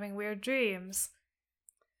 I've been having weird dreams.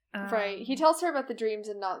 Right. He tells her about the dreams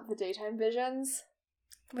and not the daytime visions.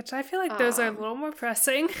 Which I feel like those are a little more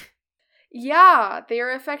pressing. Yeah, they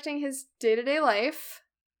are affecting his day-to-day life.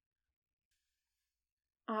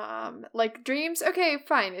 Like dreams, okay,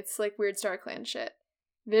 fine. It's like weird StarClan shit.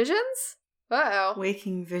 Visions? Uh-oh.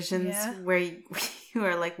 Waking visions where you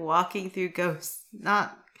are like walking through ghosts.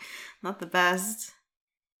 Not the best.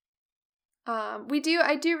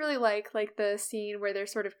 I do really like the scene where they're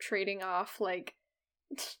sort of trading off, like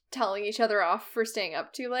telling each other off for staying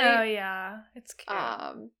up too late. Oh yeah, it's cute.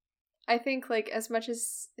 I think like as much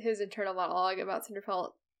as his internal monologue about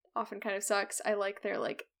Cinderpelt often kind of sucks, I like their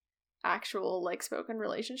like actual like spoken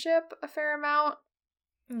relationship a fair amount.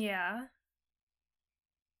 Yeah.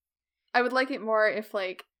 I would like it more if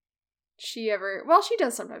like she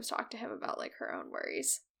does sometimes talk to him about like her own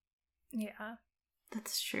worries. Yeah.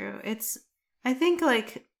 That's true. I think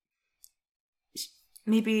like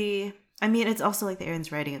maybe I mean, it's also like the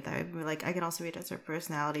Erin's writing it that way. Like, I can also read it as her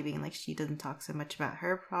personality being like she doesn't talk so much about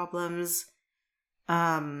her problems.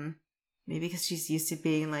 Maybe because she's used to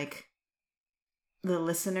being like the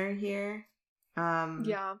listener here.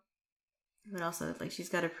 Yeah. But also like she's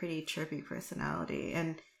got a pretty chirpy personality,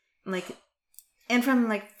 and from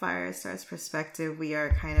like Firestar's perspective, we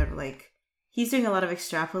are kind of like he's doing a lot of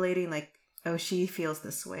extrapolating. Like, oh, she feels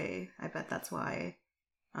this way. I bet that's why.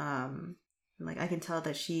 Like, I can tell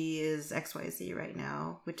that she is XYZ right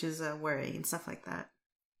now, which is worrying and stuff like that.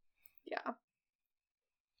 Yeah.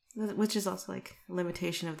 Which is also, like, a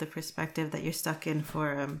limitation of the perspective that you're stuck in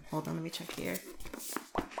for, hold on, let me check here.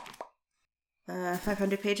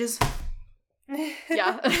 500 pages?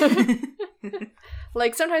 Yeah.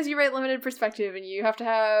 Like, sometimes you write limited perspective and you have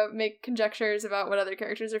to make conjectures about what other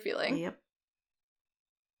characters are feeling. Yep.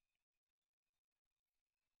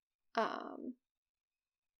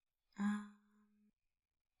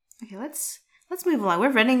 Okay, let's move along.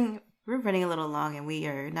 We're running a little long, and we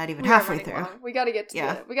are not even halfway through. Long. We got to get to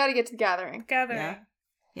the gathering.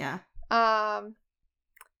 Yeah.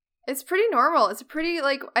 It's pretty normal. It's a pretty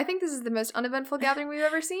I think this is the most uneventful gathering we've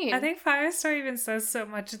ever seen. I think Firestar even says so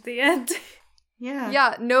much at the end. Yeah.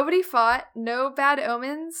 Yeah, nobody fought, no bad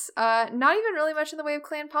omens, not even really much in the way of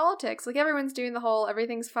clan politics. Like, everyone's doing the whole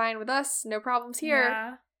everything's fine with us, no problems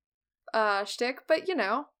here shtick, but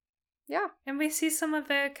yeah. And we see some of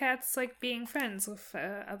the cats like being friends with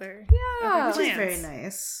other Yeah. Which is very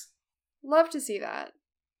nice. Love to see that.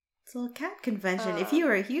 It's a little cat convention. If you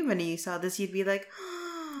were a human and you saw this, you'd be like,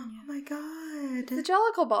 oh my god. The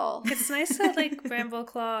Jellicle Ball. It's nice that like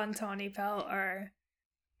Brambleclaw and Tawny Pelt are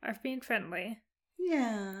being friendly.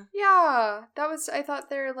 Yeah. Yeah. I thought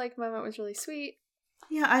their moment was really sweet.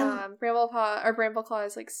 Yeah, Brambleclaw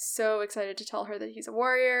is so excited to tell her that he's a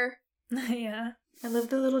warrior. Yeah. I love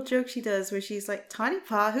the little joke she does where she's like, Tawny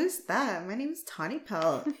Paw, who's that? My name's Tawny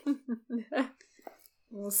Pelt.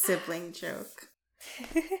 Little sibling joke.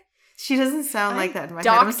 She doesn't sound like that in my head.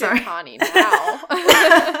 I'm sorry. Tawny now.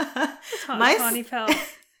 Tawny Pelt.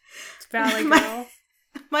 Valley Girl.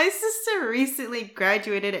 My sister recently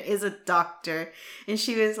graduated and is a doctor. And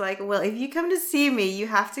she was like, well, if you come to see me, you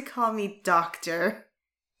have to call me doctor.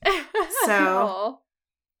 So. Aww.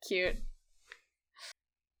 Cute.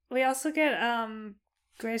 We also get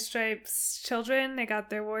Graystripe's children. They got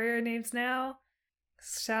their warrior names now.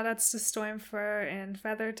 Shoutouts to Stormfur and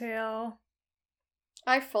Feathertail.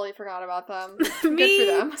 I fully forgot about them. Me Good for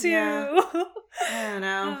them. too. Yeah. I don't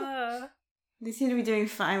know. They seem to be doing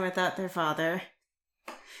fine without their father.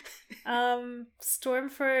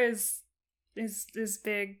 Stormfur is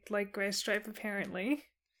big like Graystripe apparently.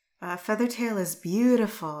 Feathertail is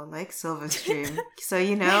beautiful like Silverstream. So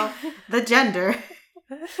the gender.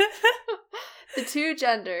 The two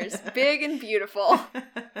genders, big and beautiful.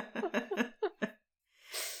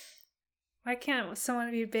 Why can't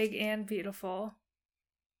someone be big and beautiful?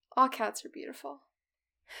 All cats are beautiful.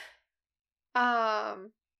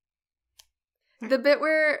 The bit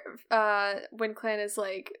where WindClan is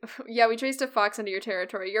like, yeah, we traced a fox into your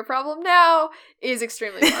territory. Your problem now is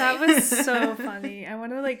extremely funny. That was so funny. I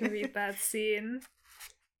want to read that scene.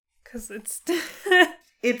 Because it's...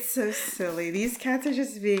 It's so silly. These cats are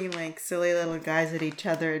just being silly little guys at each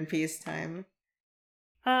other in peacetime.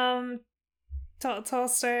 Tallstar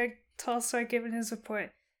giving his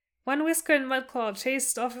report. One Whisker and Mudclaw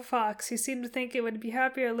chased off a fox who seemed to think it would be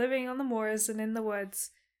happier living on the moors than in the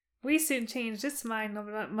woods. We soon changed its mind,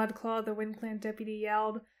 Mudclaw, the WindClan deputy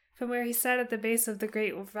yelled, from where he sat at the base of the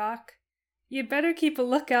great rock. You'd better keep a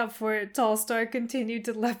lookout for it, Tallstar continued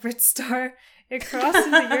to Leopardstar. It crossed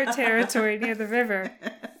into your territory near the river.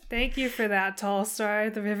 Thank you for that,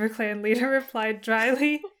 Tallstar, the RiverClan leader replied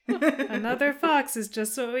dryly. Another fox is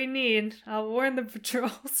just what we need. I'll warn the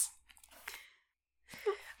patrols.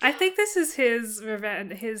 I think this is his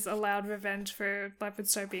revenge, his allowed revenge for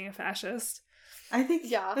Leopardstar being a fascist. I think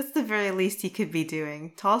that's the very least he could be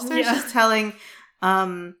doing. Tallstar's just telling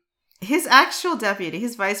his actual deputy,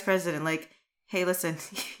 his vice president, hey, listen,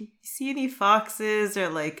 you see any foxes or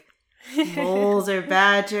moles or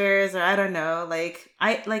badgers or I don't know, a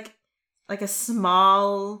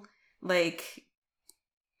small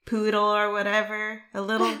poodle or whatever, a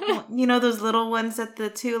little those little ones at the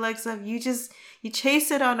two legs of, you chase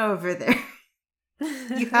it on over there.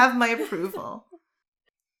 You have my approval.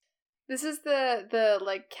 This is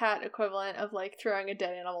the cat equivalent of throwing a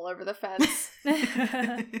dead animal over the fence.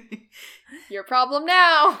 Your problem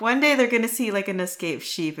now. One day they're gonna see an escaped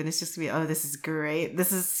sheep, and it's just gonna be, oh, this is great.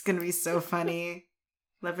 This is gonna be so funny.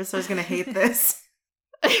 Leopardstar's gonna hate this.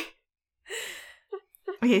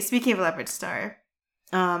 Okay, speaking of Leopardstar,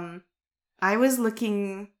 I was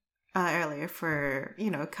looking earlier for,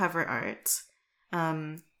 cover art.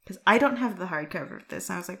 Because I don't have the hardcover of this.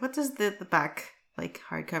 I was like, what does the back, like,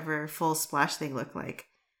 hardcover full splash thing look like?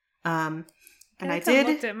 And I did.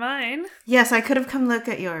 Looked at mine. Yes, I could have come look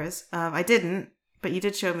at yours. I didn't, but you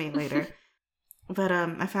did show me later. But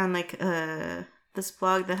I found, like, this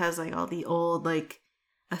blog that has, like, all the old, like,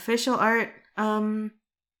 official art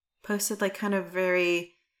posted, like, kind of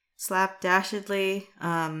very slapdashedly.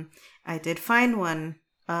 I did find one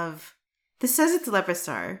of... This says it's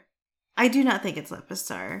Leopard. I do not think it's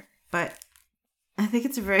Leopard, but I think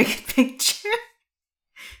it's a very good picture.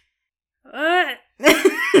 I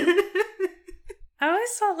always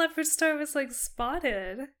thought Leopard Star was, like,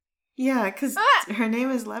 spotted. Yeah, because her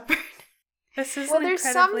name is Leopard. This is well, there's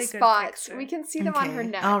some spots. picture. We can see them on her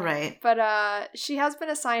neck. All right. But she has been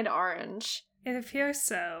assigned orange. It appears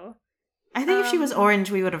so. I think if she was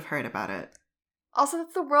orange, we would have heard about it. Also,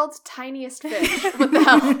 that's the world's tiniest fish. What the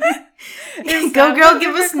hell? Go girl,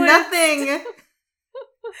 give us nothing!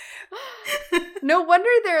 No wonder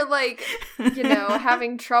they're, like,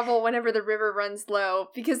 having trouble whenever the river runs low.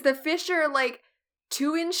 Because the fish are, like,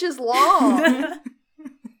 2 inches long.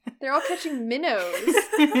 They're all catching minnows.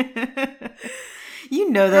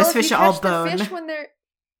 Those fish are all bone.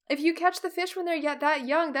 If you catch the fish when they're that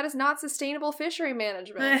young, that is not sustainable fishery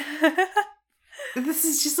management. This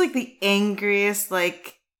is just, like, the angriest,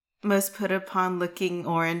 like, most put upon looking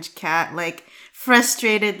orange cat, like,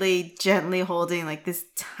 frustratedly, gently holding, like, this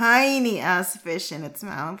tiny ass fish in its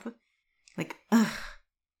mouth. Like, ugh.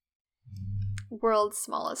 World's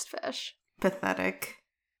smallest fish. Pathetic.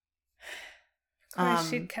 Of course,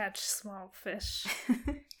 she'd catch small fish.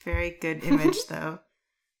 Very good image, though.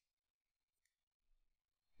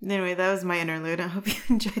 Anyway, that was my interlude. I hope you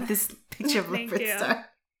enjoyed this picture of Leopard Star.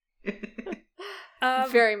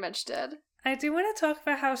 Very much did. I do want to talk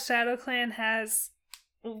about how ShadowClan has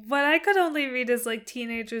what I could only read as, like,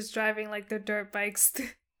 teenagers driving, like, their dirt bikes through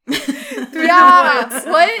yeah, the woods.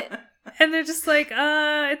 What? And they're just like,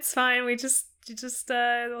 it's fine. We'll just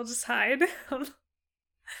hide.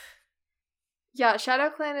 Yeah,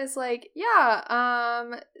 ShadowClan is like,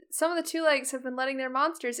 yeah, some of the Two Legs have been letting their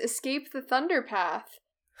monsters escape the Thunder Path.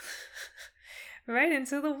 Right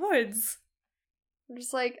into the woods. I'm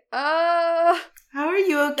just like, how are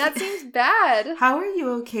you okay? That seems bad. How are you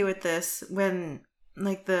okay with this when,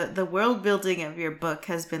 like, the world building of your book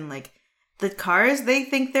has been, like, the cars, they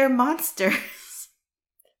think they're monsters.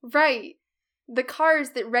 Right. The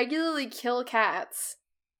cars that regularly kill cats.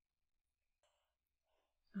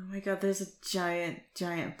 Oh my god, there's a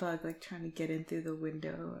giant bug, like, trying to get in through the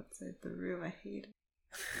window outside the room. I hate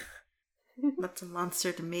it. That's a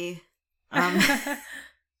monster to me.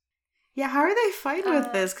 Yeah, how are they fine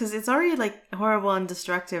with this? Because it's already, like, horrible and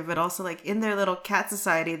destructive, but also, like, in their little cat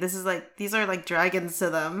society, these are, like, dragons to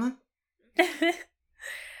them.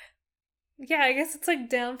 Yeah, I guess it's, like,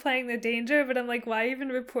 downplaying the danger, but I'm like, why even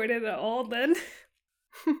report it at all, then?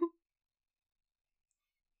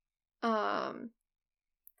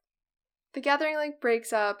 The gathering, like,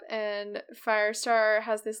 breaks up, and Firestar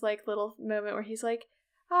has this, like, little moment where he's like,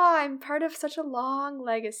 I'm part of such a long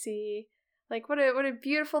legacy. Like, what a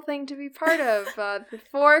beautiful thing to be part of. The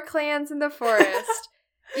 4 clans in the forest.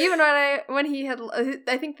 Even when he had,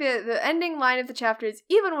 I think the ending line of the chapter is,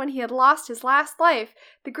 even when he had lost his last life,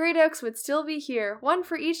 the Great Oaks would still be here, one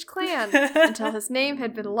for each clan, until his name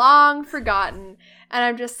had been long forgotten. And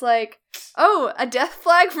I'm just like, oh, a death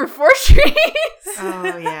flag for 4 trees?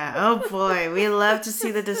 Oh, yeah. Oh, boy. We love to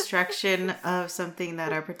see the destruction of something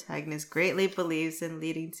that our protagonist greatly believes in,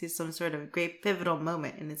 leading to some sort of great pivotal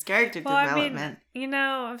moment in his character development. I mean,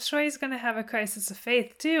 I'm sure he's going to have a crisis of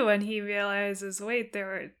faith, too, when he realizes, wait,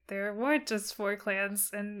 there weren't just 4 clans,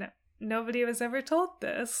 and nobody was ever told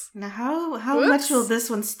this. Now, how much will this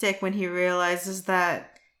one stick when he realizes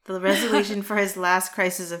that the resolution for his last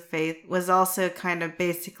crisis of faith was also kind of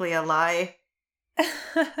basically a lie?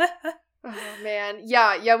 Oh, man.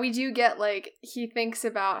 Yeah, we do get, like, he thinks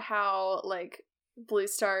about how, like, Blue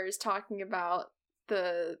Star is talking about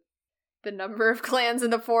the number of clans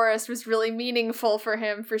in the forest was really meaningful for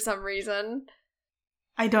him for some reason.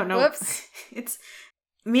 I don't know. Whoops. It's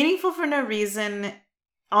meaningful for no reason.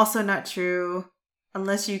 Also not true.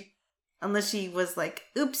 Unless she was like,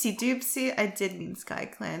 oopsie doopsie, I did mean Sky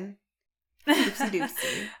Clan. Oopsie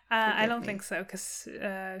doopsie. I don't think so, because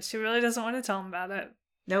she really doesn't want to tell him about it.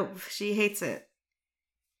 Nope, she hates it.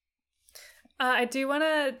 I do want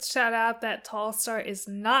to shout out that Tall Star is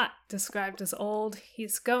not described as old.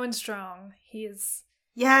 He's going strong. He is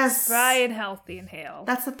spry and healthy and hale.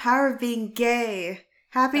 That's the power of being gay.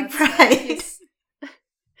 Happy Pride.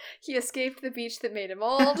 He escaped the beach that made him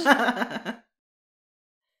old.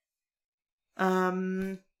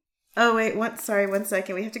 Oh wait, one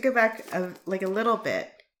second. We have to go back a little bit,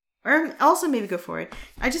 or also maybe go forward.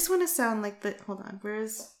 I just want to sound like the. Hold on,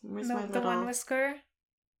 where's my The one whisker?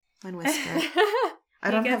 One whisker. I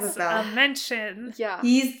don't have a bell. A mention. Yeah,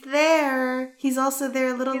 He's there. He's also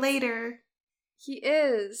there a little later. he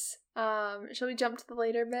is. Shall we jump to the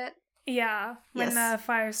later bit? Yeah, when Yes.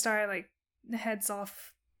 Firestar heads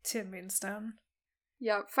off to Moonstone.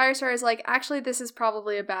 Yeah, Firestar is like, actually, this is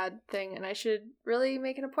probably a bad thing, and I should really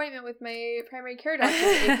make an appointment with my primary care doctor,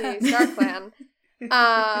 aka StarClan.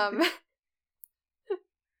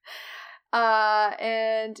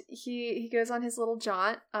 And he goes on his little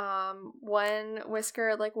jaunt. One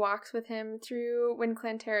Whisker walks with him through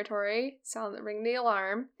WindClan territory, ring the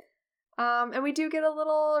alarm. And we do get a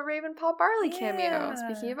little Ravenpaw Barley cameo. Yeah.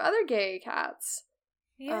 Speaking of other gay cats.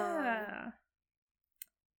 Yeah.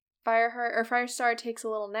 Firestar takes a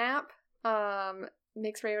little nap.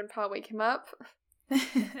 Makes Ravenpaw wake him up.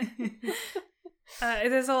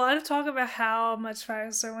 There's a lot of talk about how much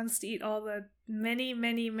Firestar wants to eat all the many,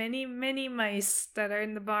 many, many, many mice that are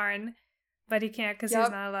in the barn, but he can't because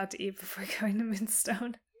he's not allowed to eat before going to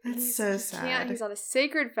Moonstone. That's so sad. He's on a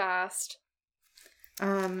sacred fast.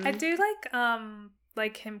 I do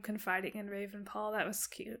like him confiding in Ravenpaw. That was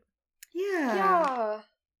cute. Yeah. Yeah.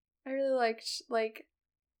 I really liked,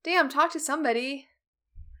 damn, talk to somebody.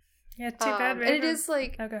 Yeah, too bad. And it is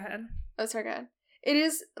Oh, go ahead. Oh, sorry, go ahead. It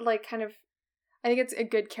is kind of, I think it's a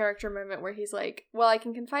good character moment where he's like, well, I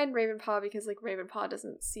can confide in Ravenpaw because Ravenpaw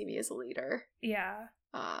doesn't see me as a leader. Yeah.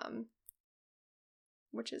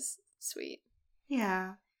 Which is sweet.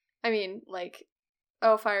 Yeah. I mean,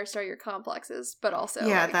 oh, Firestar, your complexes, but also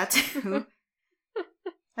yeah, that too.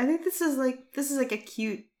 I think this is a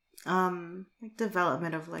cute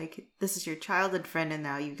development of this is your childhood friend and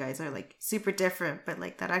now you guys are super different, but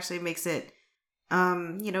that actually makes it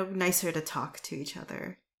nicer to talk to each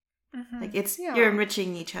other. Mm-hmm. You're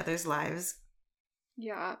enriching each other's lives.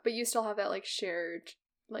 Yeah, but you still have that shared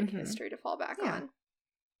history to fall back on.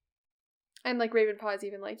 And Ravenpaw is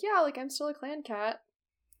even I'm still a clan cat.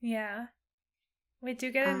 Yeah. We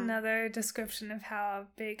do get another description of how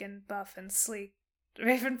big and buff and sleek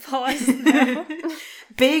Ravenpaw is now.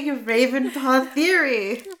 Big Ravenpaw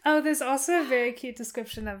theory. Oh, there's also a very cute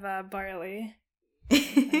description of Barley.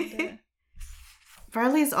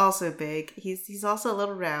 Barley's also big. He's also a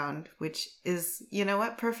little round, which is,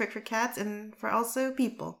 perfect for cats and for also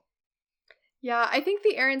people. Yeah, I think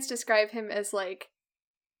the Aarons describe him as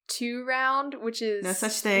too round, which is no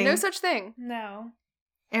such thing. No such thing. No.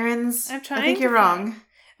 Aarons, I'm trying I think to you're wrong.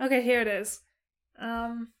 Okay, here it is.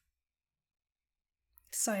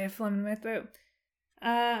 Sorry, I have phlegm in my throat.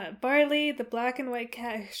 Barley, the black and white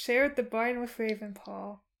cat, shared the barn with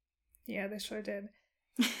Ravenpaw. Yeah, they sure did.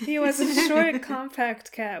 He was a short,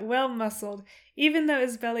 compact cat, well muscled, even though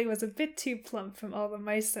his belly was a bit too plump from all the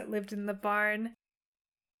mice that lived in the barn.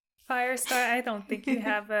 Firestar, I don't think you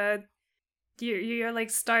have you're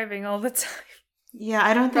starving all the time. Yeah,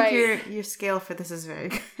 I don't think your scale for this is very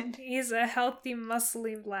good. He's a healthy,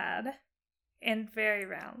 muscly lad, and very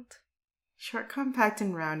round. Short, compact,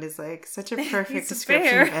 and round is such a perfect He's a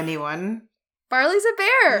description bear. of anyone. Barley's a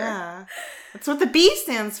bear. Yeah, that's what the B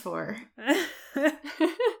stands for.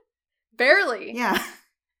 Barely. Yeah.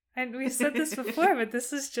 And we've said this before, but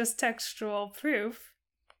this is just textual proof.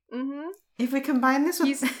 Mm-hmm. If we combine this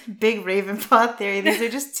with Big Ravenpaw theory, these are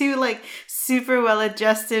just two super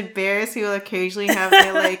well-adjusted bears who will occasionally have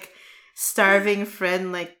their starving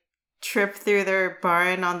friend trip through their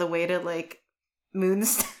barn on the way to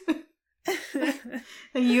Moonstone.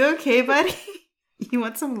 Are you okay, buddy? You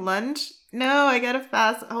want some lunch? No, I gotta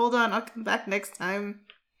fast. Hold on, I'll come back next time.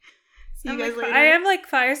 See you guys later. I am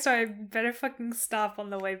Firestar. I better fucking stop on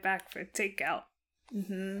the way back for takeout.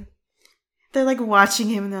 Mm-hmm. They're watching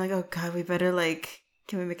him and they're oh god, we better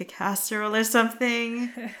can we make a casserole or something?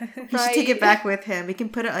 He should take it back with him. We can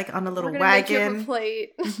put it on a little wagon. Make him a plate.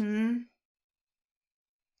 Mm-hmm.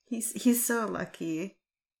 He's so lucky.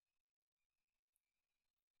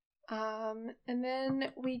 And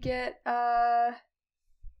then we get our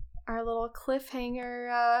little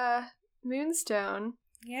cliffhanger Moonstone.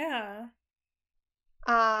 Yeah.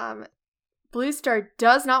 Blue Star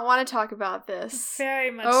does not want to talk about this.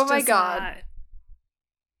 Very much. Oh my does god. not.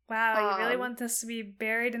 Wow, you really want this to be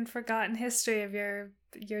buried and forgotten history of your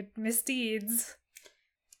misdeeds.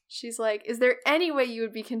 She's like, is there any way you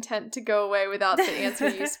would be content to go away without the answer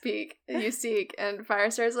you seek? And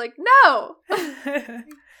Firestar's like, no!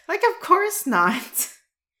 Of course not.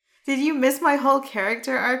 Did you miss my whole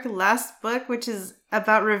character arc last book, which is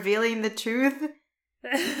about revealing the truth?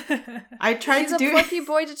 I tried to do it. He's a plucky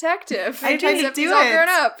boy detective. I tried to do he's all it. grown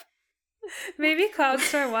up. Maybe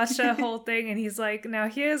Cloudstar watched the whole thing and he's like, now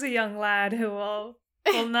here's a young lad who will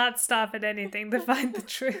not stop at anything to find the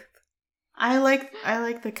truth. I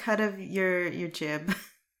like the cut of your jib.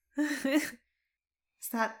 Is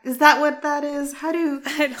that what that is? How do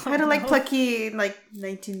like plucky like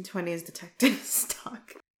 1920s detectives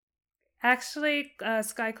talk? Actually,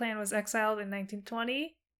 SkyClan was exiled in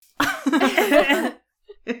 1920.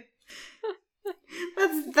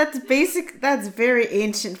 That's basic. That's very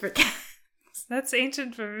ancient for cats. That's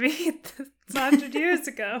ancient for me. It's 100 years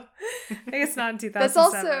ago. I guess not in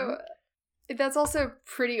 2007. That's also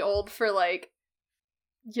pretty old for, like,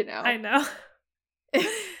 you know. I know.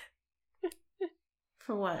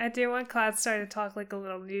 For what? I do want Cloudstar to talk like a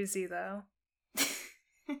little newsy, though.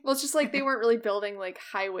 Well, it's just like they weren't really building, like,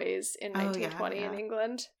 highways in 1920 yeah. in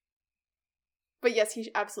England. But yes, he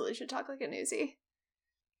absolutely should talk like a newsie.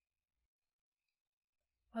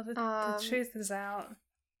 Well, the truth is out.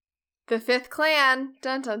 The fifth clan.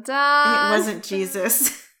 Dun dun dun. It wasn't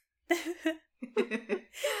Jesus.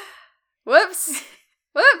 Whoops.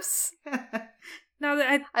 Whoops. No,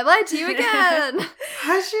 I lied to you again.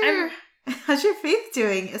 How's your faith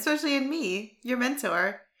doing? Especially in me, your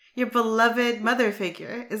mentor, your beloved mother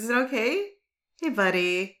figure. Is it okay? Hey,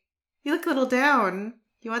 buddy. You look a little down.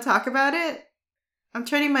 You want to talk about it? I'm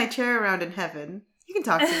turning my chair around in heaven. You can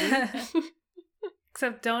talk to me.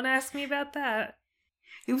 Except don't ask me about that.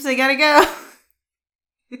 Oops, I gotta go.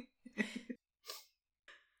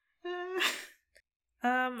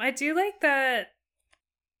 I do like that.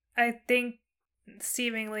 I think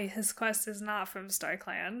seemingly his quest is not from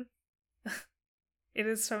StarClan. It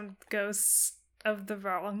is from Ghosts of the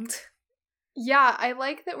Wronged. Yeah, I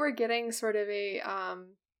like that we're getting sort of a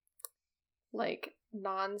like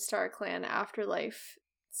non-StarClan afterlife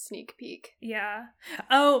sneak peek. Yeah.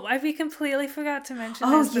 Oh, we completely forgot to mention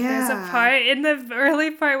Oh, this, but there's a part in the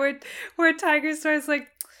early part where Tigerstar's like,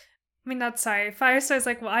 Firestar's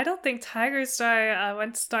like, well, I don't think Tigerstar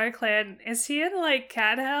went to StarClan. Is he in, like,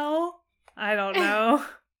 cat hell? I don't know.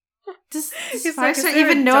 Does He's Firestar is there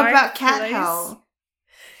even a know dark about cat place? hell?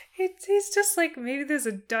 He's just like, maybe there's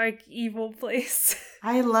a dark, evil place.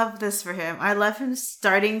 I love this for him. I love him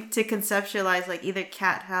starting to conceptualize like either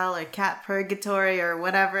cat hell or cat purgatory or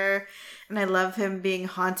whatever. And I love him being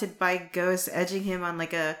haunted by ghosts, edging him on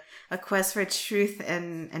like a quest for truth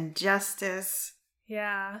and justice.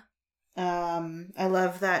 Yeah. I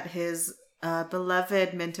love that his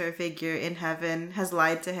beloved mentor figure in heaven has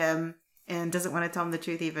lied to him and doesn't want to tell him the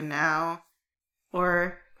truth even now.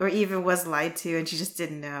 Or even was lied to and she just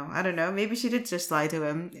didn't know. I don't know. Maybe she did just lie to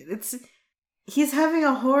him. He's having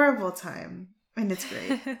a horrible time. And it's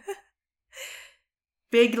great.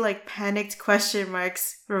 Big, like, panicked question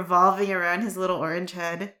marks revolving around his little orange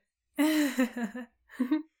head.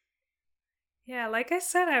 Yeah, like I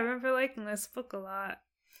said, I remember liking this book a lot.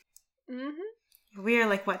 Mm-hmm. We are,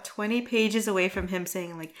 like, 20 pages away from him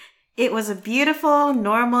saying, like, it was a beautiful,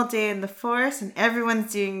 normal day in the forest, and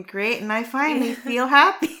everyone's doing great, and I finally feel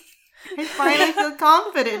happy. I finally feel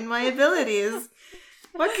confident in my abilities.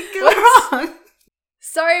 What could go wrong?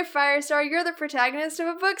 Sorry, Firestar, you're the protagonist of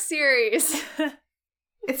a book series.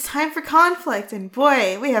 It's time for conflict, and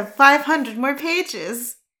boy, we have 500 more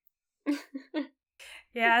pages.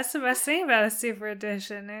 Yeah, that's the best thing about a super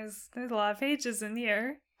edition. There's a lot of pages in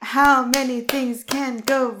here. How many things can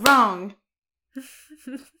go wrong?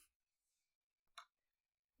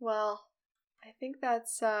 Well, I think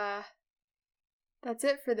that's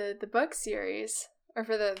it for the book series, or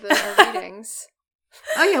for our readings.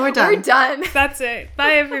 Oh yeah, we're done. We're done. That's it.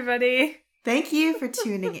 Bye, everybody. Thank you for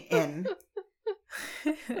tuning in.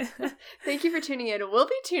 Thank you for tuning in. We'll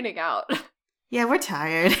be tuning out. Yeah, we're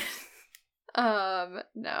tired.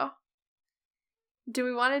 No. Do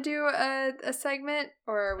we want to do a segment,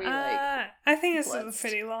 or are we like? I think this is blitzed? a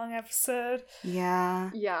pretty long episode. Yeah.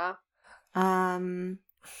 Yeah.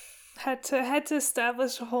 Had to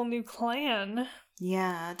establish a whole new clan.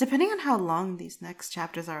 Yeah. Depending on how long these next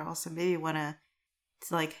chapters are, also maybe want to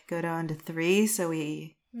like go down to 3, so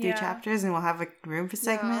we do chapters, and we'll have a room for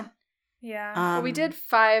segment. Yeah. Well, we did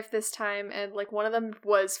 5 this time, and like one of them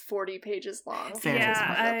was 40 pages long. Fair. Which is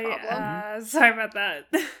part of the problem. Sorry about that.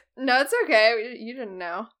 No, it's okay. You didn't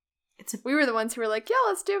know. It's We were the ones who were like, yeah,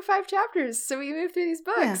 let's do 5 chapters, so we moved through these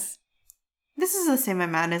books. Yeah. This is the same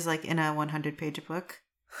amount as like in a 100-page book.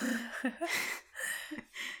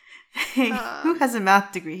 Hey, who has a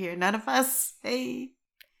math degree here? None of us. Hey.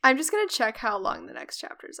 I'm just gonna check how long the next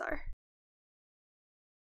chapters are.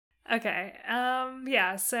 Okay.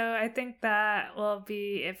 Yeah, so I think that will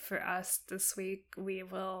be it for us this week. We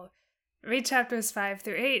will read chapters 5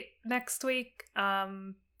 through 8 next week.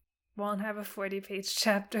 won't have a 40-page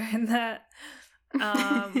chapter in that.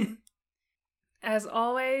 As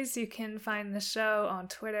always, you can find the show on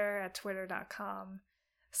Twitter at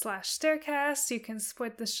twitter.com/Staircast. You can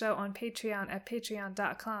support the show on Patreon at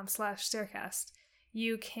patreon.com/Staircast.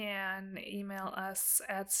 You can email us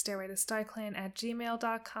at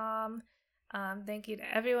stairwaytostarclan@gmail.com. Thank you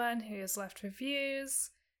to everyone who has left reviews.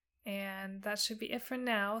 And that should be it for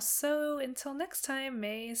now. So until next time,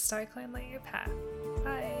 may StarClan light your path.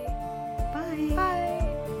 Bye. Bye. Bye.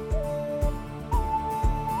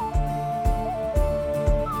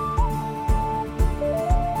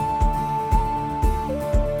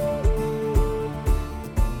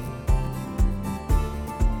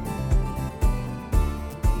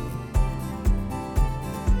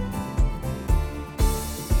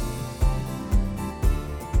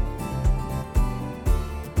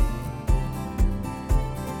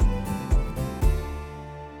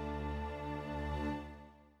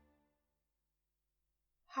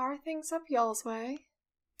 How are things up y'all's way?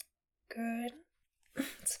 Good.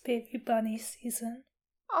 It's baby bunny season.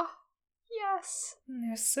 Oh, yes. And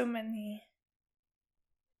there's so many.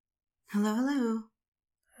 Hello, hello.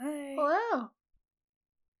 Hi. Hello.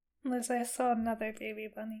 Liz, I saw another baby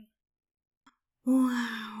bunny.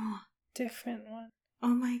 Wow. Different one.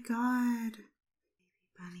 Oh my god. Baby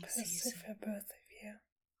bunny Posted season. for both of you.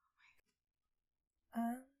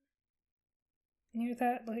 Near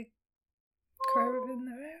that, like, curve in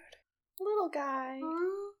the road. Little guy.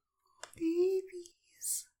 Oh,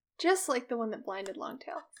 babies. Just like the one that blinded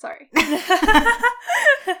Longtail. Sorry.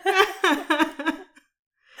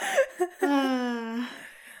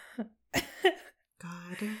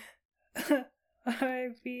 God.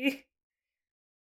 R.I.P.